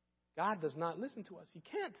 God does not listen to us. He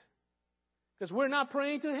can't. Because we're not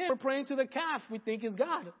praying to Him. We're praying to the calf we think is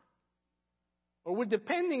God. Or we're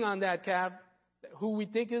depending on that calf who we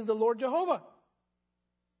think is the Lord Jehovah.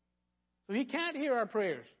 So He can't hear our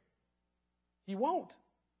prayers. He won't.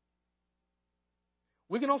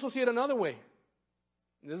 We can also see it another way.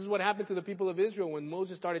 This is what happened to the people of Israel when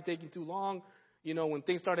Moses started taking too long. You know, when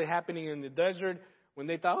things started happening in the desert, when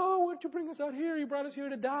they thought, oh, why did you bring us out here? You brought us here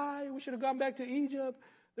to die. We should have gone back to Egypt.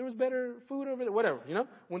 There was better food over there. Whatever, you know.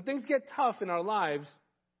 When things get tough in our lives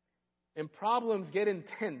and problems get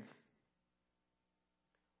intense,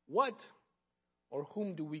 what or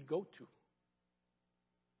whom do we go to?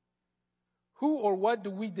 Who or what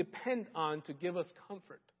do we depend on to give us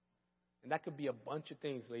comfort? And that could be a bunch of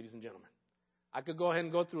things, ladies and gentlemen. I could go ahead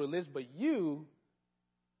and go through a list, but you,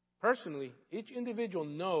 personally, each individual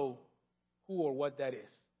know who or what that is.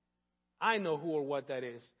 I know who or what that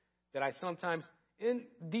is that I sometimes, in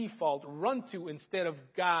default, run to instead of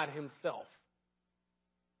God Himself.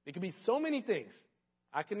 It could be so many things.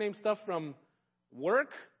 I can name stuff from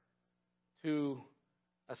work to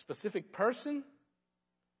a specific person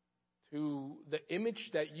to the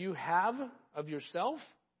image that you have of yourself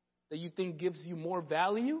that you think gives you more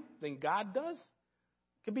value than God does.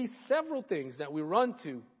 It could be several things that we run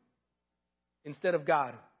to instead of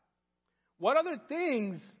God. What other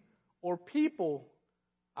things or people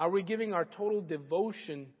are we giving our total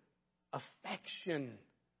devotion, affection,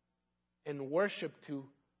 and worship to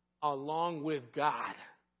along with God?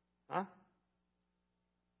 Huh?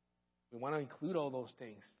 We want to include all those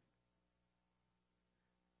things.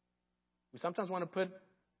 We sometimes want to put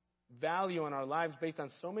value on our lives based on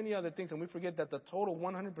so many other things, and we forget that the total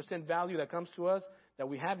 100% value that comes to us, that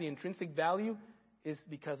we have the intrinsic value, is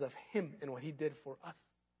because of Him and what He did for us.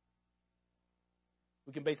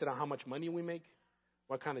 We can base it on how much money we make,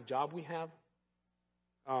 what kind of job we have,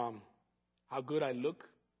 how good I look,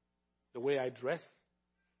 the way I dress.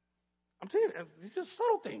 I'm telling you, these are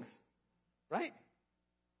subtle things, right?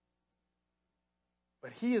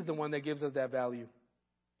 But He is the one that gives us that value.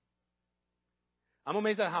 I'm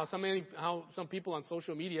amazed at how some people on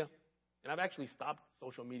social media, and I've actually stopped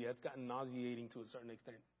social media. It's gotten nauseating to a certain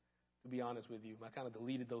extent, to be honest with you. I kind of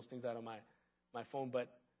deleted those things out of my phone. But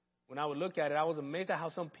when I would look at it, I was amazed at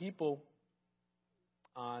how some people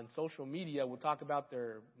on social media would talk about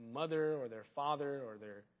their mother or their father or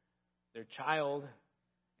their child.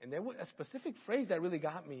 And there was a specific phrase that really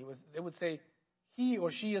got me. Was they would say, he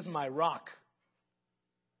or she is my rock.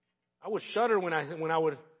 I would shudder when I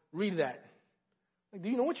would read that. Like, do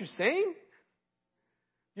you know what you're saying?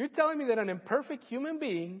 You're telling me that an imperfect human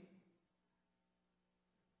being,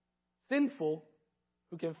 sinful,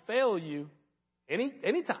 who can fail you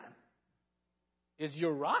anytime, is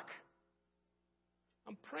your rock?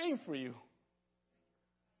 I'm praying for you.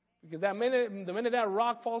 Because the minute that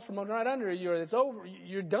rock falls from right under you, it's over.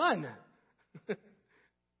 You're done.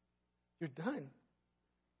 You're done.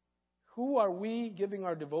 Who are we giving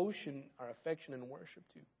our devotion, our affection, and worship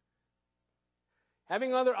to?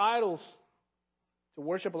 Having other idols to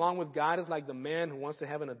worship along with God is like the man who wants to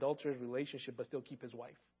have an adulterous relationship but still keep his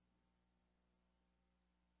wife.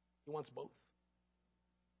 He wants both.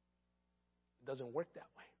 It doesn't work that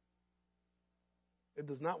way. It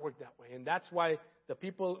does not work that way. And that's why the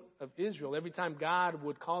people of Israel, every time God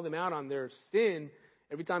would call them out on their sin,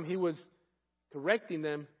 every time He was correcting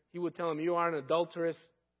them, He would tell them, you are an adulterous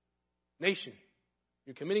nation.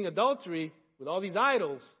 You're committing adultery with all these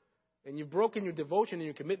idols, and you've broken your devotion and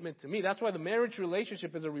your commitment to me. That's why the marriage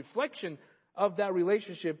relationship is a reflection of that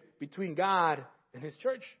relationship between God and His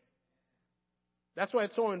church. That's why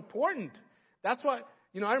it's so important. That's why,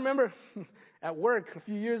 I remember at work a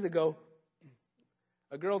few years ago,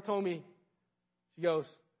 a girl told me, He goes,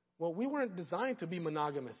 well, we weren't designed to be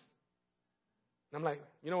monogamous. And I'm like,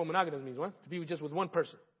 you know what monogamous means, what? To be just with one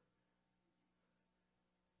person.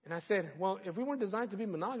 And I said, well, if we weren't designed to be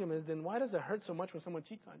monogamous, then why does it hurt so much when someone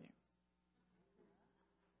cheats on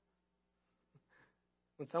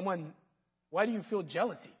you? Why do you feel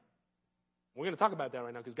jealousy? We're going to talk about that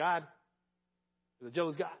right now because God is a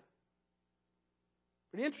jealous God.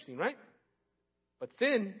 Pretty interesting, right? But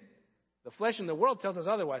sin, the flesh and the world tells us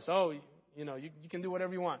otherwise. Oh, you can do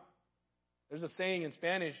whatever you want. There's a saying in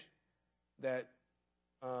Spanish that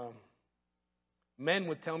men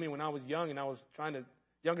would tell me when I was young and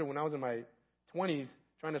younger when I was in my 20s,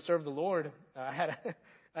 trying to serve the Lord. I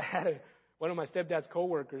had one of my stepdad's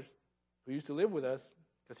coworkers who used to live with us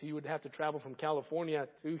because he would have to travel from California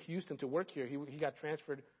to Houston to work here. He got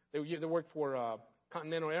transferred. They worked for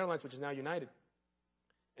Continental Airlines, which is now United.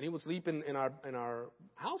 And he would sleep in our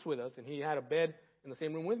house with us, and he had a bed in the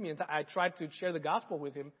same room with me. And I tried to share the gospel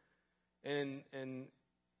with him, and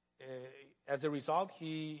as a result,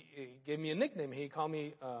 he gave me a nickname. He called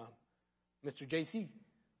me Mr. JC,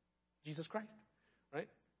 Jesus Christ, right?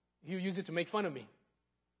 He would use it to make fun of me.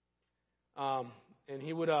 And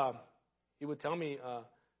he would tell me,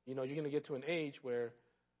 you're going to get to an age where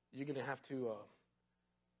you're going to have to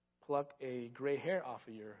pluck a gray hair off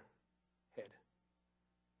of your head.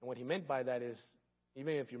 And what he meant by that is,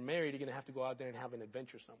 even if you're married, you're going to have to go out there and have an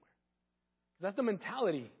adventure somewhere. That's the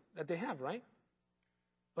mentality that they have, right?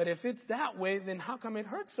 But if it's that way, then how come it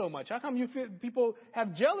hurts so much? How come people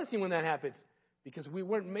have jealousy when that happens? Because we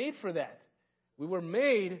weren't made for that. We were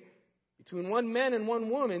made between one man and one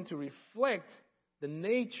woman to reflect the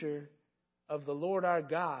nature of the Lord our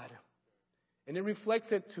God. And it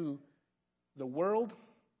reflects it to the world,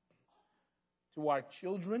 to our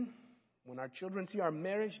children. When our children see our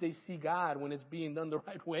marriage, they see God when it's being done the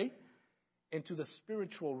right way, and to the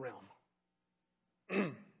spiritual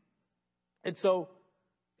realm. And so,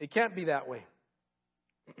 it can't be that way.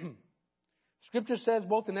 Scripture says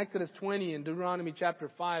both in Exodus 20 and Deuteronomy chapter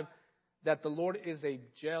 5 that the Lord is a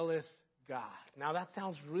jealous God. Now that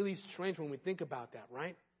sounds really strange when we think about that,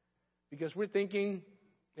 right? Because we're thinking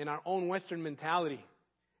in our own Western mentality.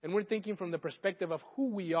 And we're thinking from the perspective of who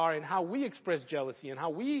we are and how we express jealousy and how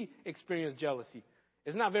we experience jealousy.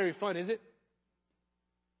 It's not very fun, is it?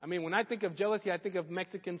 I mean, when I think of jealousy, I think of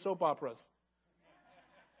Mexican soap operas.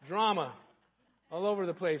 Drama. All over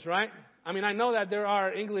the place, right? I mean, I know that there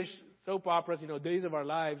are English soap operas, Days of Our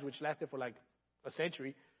Lives, which lasted for like a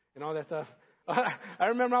century and all that stuff. I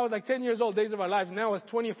remember I was like 10 years old, Days of Our Lives. Now it's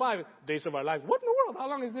 25, Days of Our Lives. What in the world? How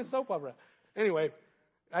long is this soap opera? Anyway,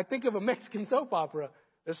 I think of a Mexican soap opera.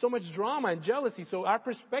 There's so much drama and jealousy. So our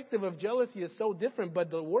perspective of jealousy is so different.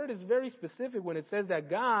 But the word is very specific when it says that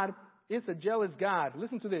God is a jealous God.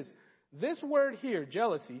 Listen to this. This word here,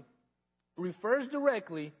 jealousy, refers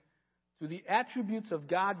directly to the attributes of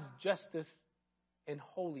God's justice and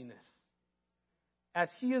holiness, as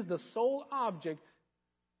He is the sole object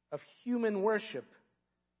of human worship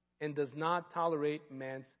and does not tolerate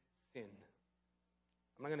man's sin.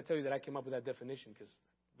 I'm not going to tell you that I came up with that definition because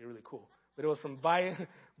it'd be really cool. But it was from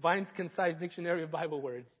Vine's Concise Dictionary of Bible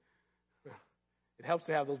Words. It helps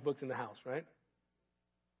to have those books in the house, right?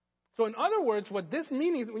 So in other words, what this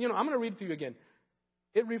means, I'm going to read it to you again.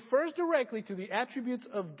 It refers directly to the attributes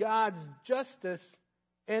of God's justice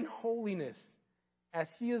and holiness, as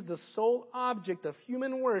He is the sole object of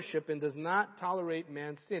human worship and does not tolerate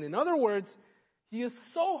man's sin. In other words, He is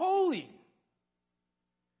so holy.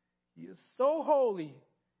 He is so holy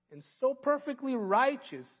and so perfectly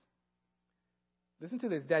righteous. Listen to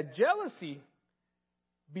this, that jealousy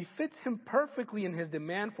befits Him perfectly in His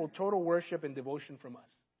demand for total worship and devotion from us.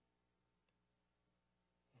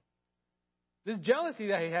 This jealousy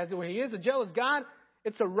that He has, when He is a jealous God,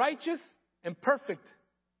 it's a righteous and perfect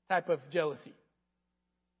type of jealousy.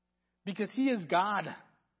 Because He is God.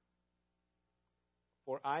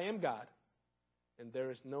 For I am God, and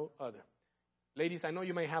there is no other. Ladies, I know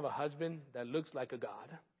you may have a husband that looks like a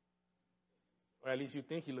God. Or at least you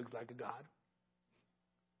think he looks like a God.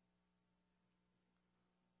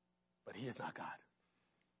 But He is not God.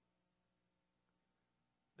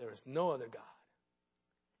 There is no other God.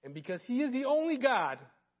 And because He is the only God,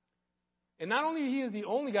 and not only He is the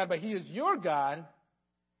only God, but He is your God,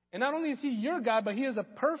 and not only is He your God, but He is a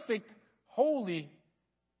perfect, holy,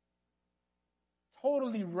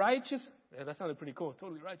 totally righteous, that sounded pretty cool,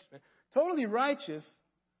 totally righteous, man. Totally righteous,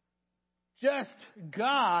 just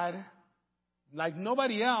God, like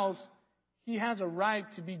nobody else. He has a right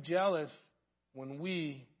to be jealous when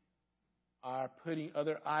we are putting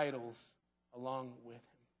other idols along with Him.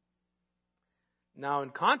 Now, in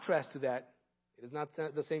contrast to that, it is not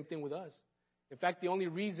the same thing with us. In fact, the only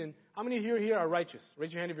reason, how many of you here are righteous?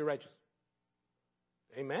 Raise your hand if you're righteous.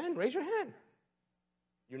 Amen. Raise your hand.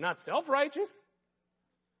 You're not self-righteous.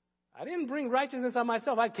 I didn't bring righteousness on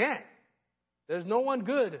myself. I can't. There's no one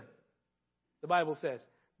good, the Bible says.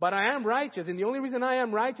 But I am righteous, and the only reason I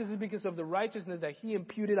am righteous is because of the righteousness that He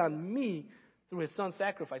imputed on me through His Son's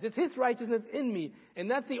sacrifice. It's His righteousness in me, and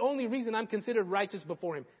that's the only reason I'm considered righteous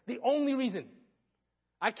before Him. The only reason.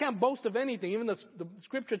 I can't boast of anything. Even the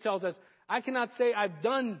Scripture tells us, I cannot say I've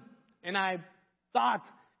done and I've thought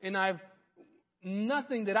and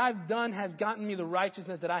nothing that I've done has gotten me the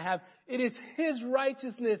righteousness that I have. It is His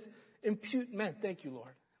righteousness impute. Man, thank you,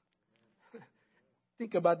 Lord.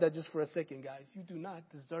 Think about that just for a second, guys. You do not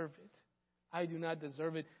deserve it. I do not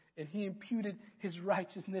deserve it. And He imputed His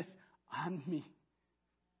righteousness on me.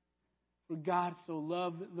 For God so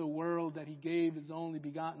loved the world that He gave His only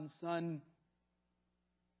begotten Son.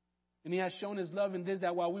 And He has shown His love in this,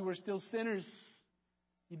 that while we were still sinners,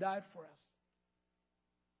 He died for us.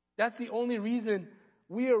 That's the only reason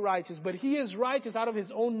we are righteous. But He is righteous out of His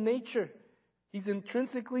own nature. He's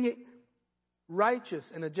intrinsically righteous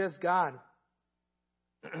and a just God.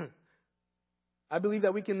 I believe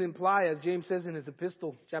that we can imply, as James says in his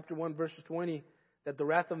epistle, chapter 1, verse 20, that the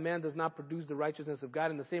wrath of man does not produce the righteousness of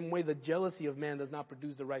God. In the same way, the jealousy of man does not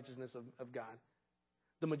produce the righteousness of God.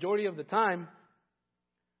 The majority of the time,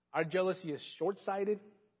 our jealousy is short-sighted.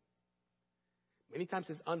 Many times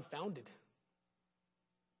it's unfounded,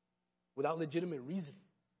 without legitimate reason.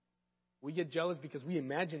 We get jealous because we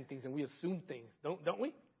imagine things and we assume things, don't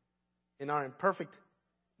we? In our imperfect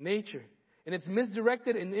nature. And it's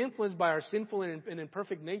misdirected and influenced by our sinful and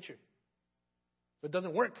imperfect nature. So it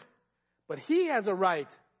doesn't work. But He has a right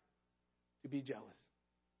to be jealous.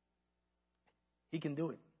 He can do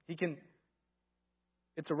it.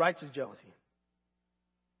 It's a righteous jealousy.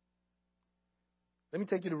 Let me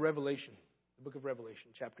take you to Revelation, the book of Revelation,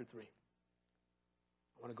 chapter 3. I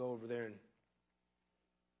want to go over there and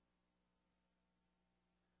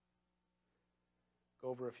go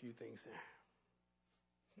over a few things there.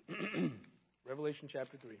 Revelation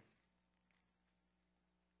chapter 3. In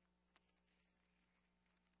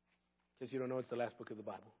case you don't know, it's the last book of the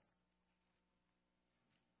Bible.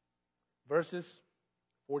 Verses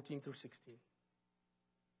 14 through 16.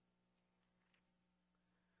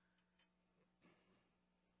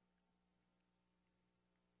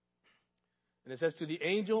 And it says, to the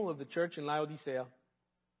angel of the church in Laodicea,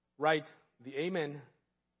 write the Amen,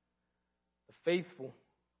 the faithful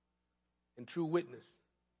and true witness.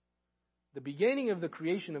 The beginning of the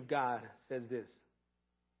creation of God says this: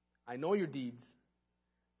 I know your deeds,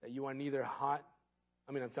 that you are neither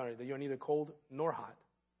that you are neither cold nor hot.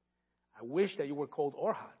 I wish that you were cold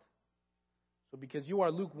or hot. So because you are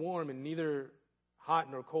lukewarm and neither hot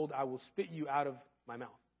nor cold, I will spit you out of my mouth.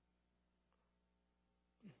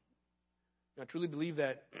 I truly believe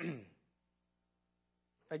that. In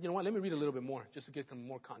fact, you know what? Let me read a little bit more just to get some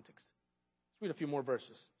more context. Let's read a few more verses.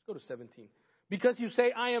 Let's go to 17. Because you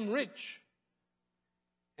say, I am rich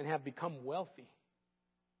and have become wealthy.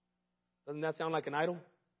 Doesn't that sound like an idol?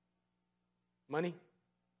 Money?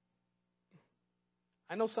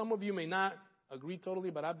 I know some of you may not agree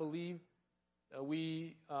totally, but I believe that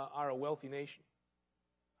we are a wealthy nation.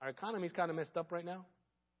 Our economy is kind of messed up right now.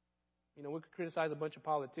 You know, we could criticize a bunch of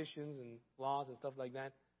politicians and laws and stuff like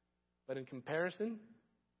that. But in comparison,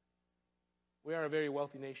 we are a very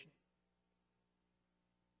wealthy nation.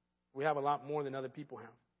 We have a lot more than other people have.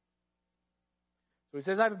 So He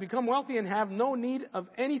says, I have become wealthy and have no need of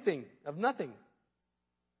anything, of nothing.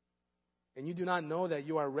 And you do not know that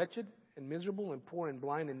you are wretched and miserable and poor and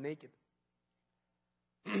blind and naked.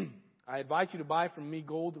 I advise you to buy from me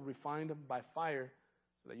gold refined by fire,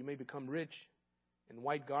 so that you may become rich, and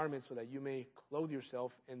white garments, so that you may clothe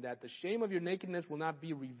yourself, and that the shame of your nakedness will not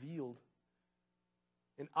be revealed.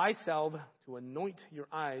 And eye salve to anoint your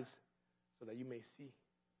eyes, so that you may see.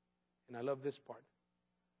 And I love this part.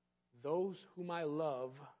 Those whom I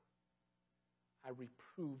love, I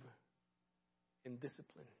reprove and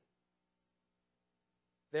discipline.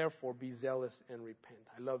 Therefore, be zealous and repent.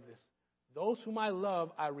 I love this. Those whom I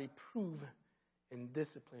love, I reprove and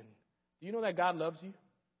discipline. Do you know that God loves you?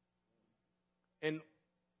 And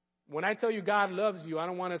when I tell you God loves you, I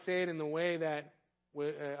don't want to say it in the way that,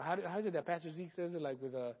 how is it that Pastor Zeke says it? Like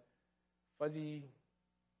with a fuzzy,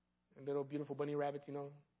 little beautiful bunny rabbits, you know?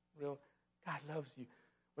 Real, God loves you.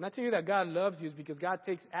 When I tell you that God loves you, it's because God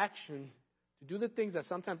takes action to do the things that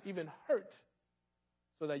sometimes even hurt,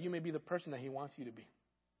 so that you may be the person that He wants you to be.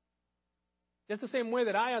 Just the same way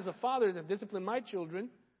that I, as a father, have disciplined my children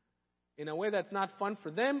in a way that's not fun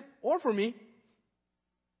for them or for me.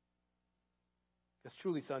 Because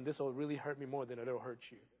truly, son, this will really hurt me more than it'll hurt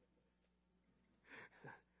you.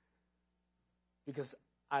 Because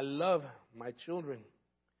I love my children.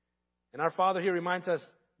 And our Father here reminds us,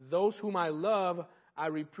 those whom I love, I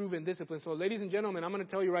reprove and discipline. So, ladies and gentlemen, I'm going to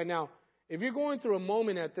tell you right now, if you're going through a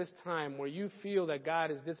moment at this time where you feel that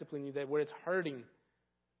God is disciplining you, that where it's hurting,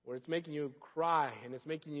 where it's making you cry and it's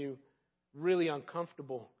making you really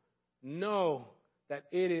uncomfortable, know that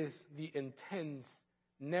it is the intense,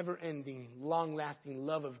 never-ending, long-lasting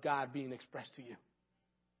love of God being expressed to you.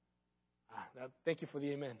 Thank you for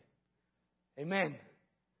the amen. Amen.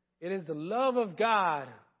 It is the love of God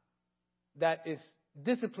that is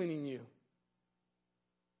disciplining you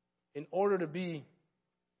in order to be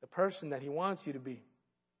the person that He wants you to be.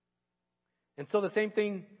 And so the same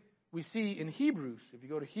thing we see in Hebrews. If you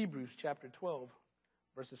go to Hebrews chapter 12,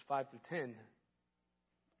 verses 5 through 10.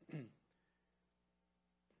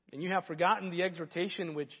 And you have forgotten the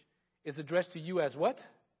exhortation which is addressed to you as what?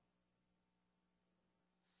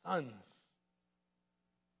 Sons.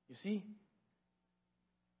 You see?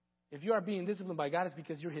 If you are being disciplined by God, it's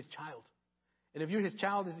because you're His child. And if you're His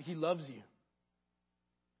child, He loves you.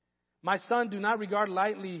 My son, do not regard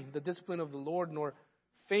lightly the discipline of the Lord, nor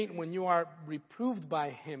faint when you are reproved by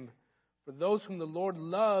Him. For those whom the Lord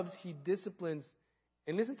loves, He disciplines.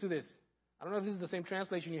 And listen to this. I don't know if this is the same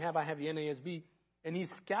translation you have. I have the NASB. And He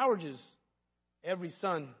scourges every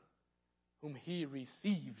son whom He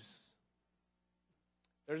receives.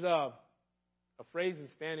 There's a phrase in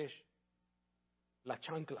Spanish, la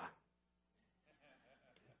chancla.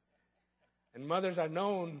 And mothers are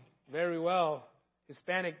known very well,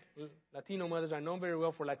 Hispanic, Latino mothers are known very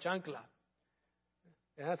well for la chancla.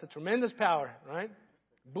 It has a tremendous power, right?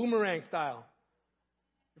 Boomerang style.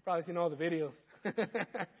 You've probably seen all the videos. Of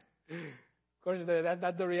course, that's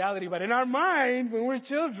not the reality, but in our minds, when we're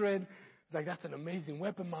children, it's like, that's an amazing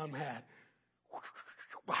weapon Mom had.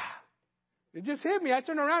 It just hit me. I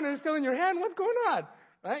turn around and it's still in your hand. What's going on?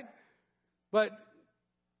 Right? But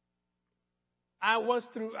I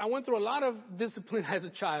went through a lot of discipline as a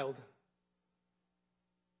child.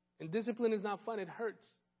 And discipline is not fun. It hurts.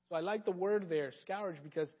 So I like the word there, scourge,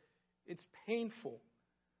 because it's painful.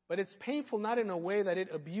 But it's painful not in a way that it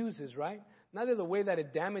abuses, right? Not in the way that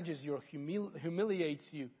it damages you or humiliates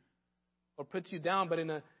you or puts you down, but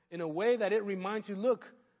in a way that it reminds you, look,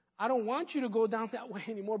 I don't want you to go down that way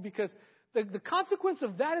anymore, because the consequence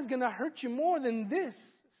of that is going to hurt you more than this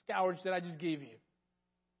scourge that I just gave you.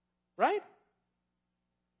 Right?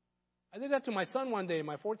 I did that to my son one day,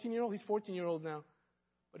 my 14-year-old. He's 14-year-old now.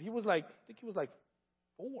 But he was like, I think he was like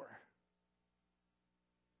 4.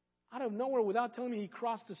 Out of nowhere, without telling me, he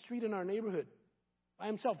crossed the street in our neighborhood by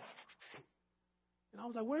himself. And I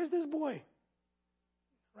was like, where's this boy?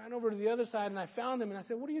 I ran over to the other side and I found him and I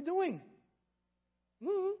said, what are you doing?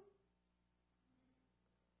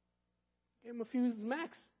 Gave him a few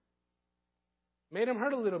smacks. Made him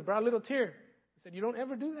hurt a little, brought a little tear. I said, you don't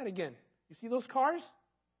ever do that again. You see those cars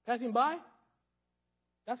passing by?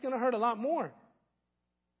 That's going to hurt a lot more.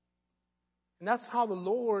 And that's why the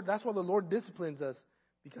Lord disciplines us,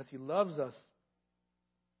 because He loves us.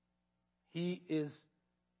 He is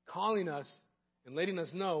calling us and letting us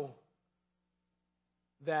know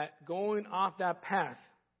that going off that path,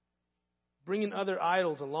 bringing other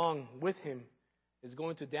idols along with Him, is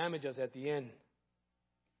going to damage us at the end.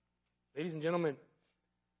 Ladies and gentlemen,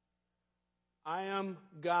 I am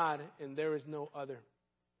God and there is no other.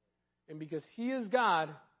 And because He is God,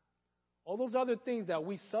 all those other things that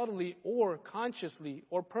we subtly or consciously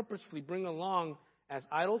or purposefully bring along as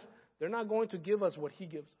idols, they're not going to give us what He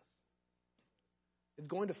gives us. It's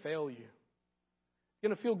going to fail you. It's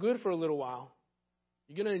going to feel good for a little while.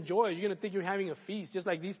 You're going to enjoy it. You're going to think you're having a feast, just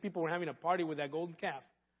like these people were having a party with that golden calf.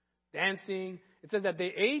 Dancing. It says that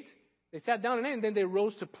they ate, they sat down and ate, and then they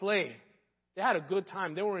rose to play. They had a good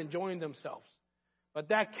time. They were enjoying themselves. But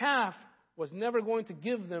that calf was never going to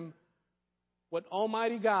give them what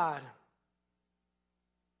Almighty God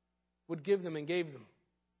would give them and gave them.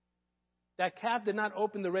 That calf did not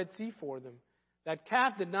open the Red Sea for them. That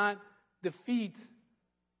calf did not defeat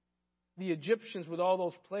the Egyptians with all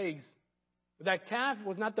those plagues. That calf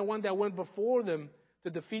was not the one that went before them to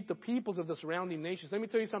defeat the peoples of the surrounding nations. Let me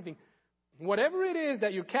tell you something. Whatever it is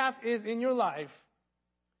that your calf is in your life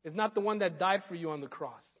is not the one that died for you on the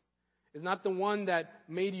cross. It's not the one that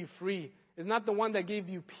made you free. It's not the one that gave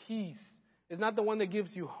you peace. It's not the one that gives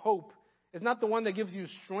you hope. It's not the one that gives you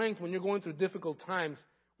strength when you're going through difficult times.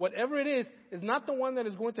 Whatever it is not the one that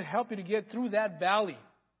is going to help you to get through that valley.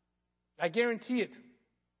 I guarantee it.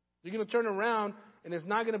 You're going to turn around and it's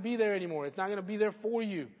not going to be there anymore. It's not going to be there for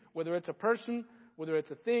you. Whether it's a person, whether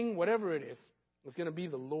it's a thing, whatever it is, it's going to be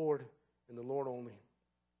the Lord and the Lord only.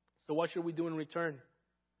 So what should we do in return?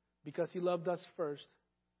 Because He loved us first,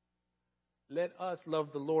 let us love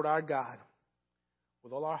the Lord our God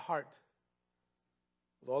with all our heart,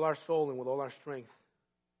 with all our soul, and with all our strength.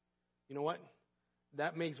 You know what?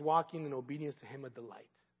 That makes walking in obedience to Him a delight.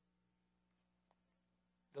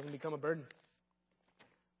 It doesn't become a burden.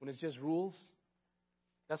 When it's just rules.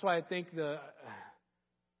 That's why I think they're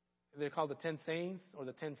called the 10 sayings or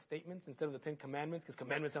the 10 statements instead of the 10 commandments, because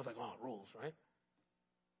commandments sounds like, oh, rules, right?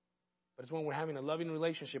 But it's when we're having a loving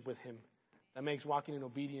relationship with Him that makes walking in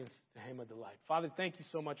obedience to Him a delight. Father, thank you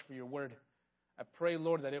so much for your word. I pray,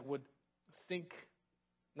 Lord, that it would sink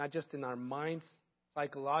not just in our minds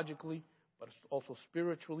psychologically, but also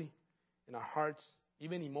spiritually, in our hearts,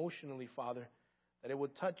 even emotionally, Father, that it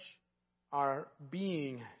would touch our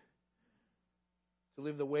being to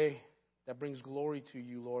live the way that brings glory to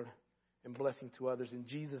you, Lord, and blessing to others. In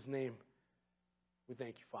Jesus' name, we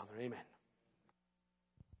thank you, Father. Amen.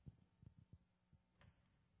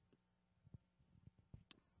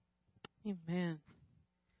 Amen.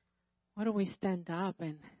 Why don't we stand up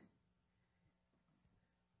and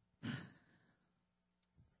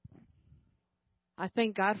I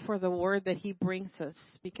thank God for the word that He brings us,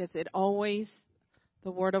 because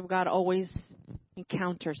the word of God always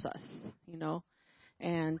encounters us, you know.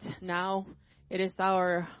 And now it is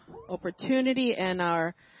our opportunity and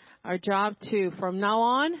our job to, from now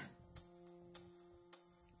on,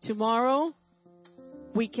 tomorrow,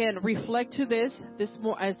 we can reflect to this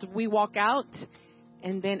more as we walk out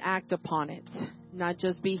and then act upon it. Not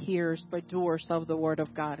just be hearers, but doers of the word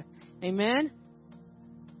of God. Amen.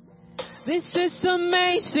 This is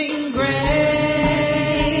amazing grace.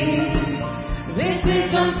 This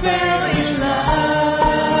is unfailing love.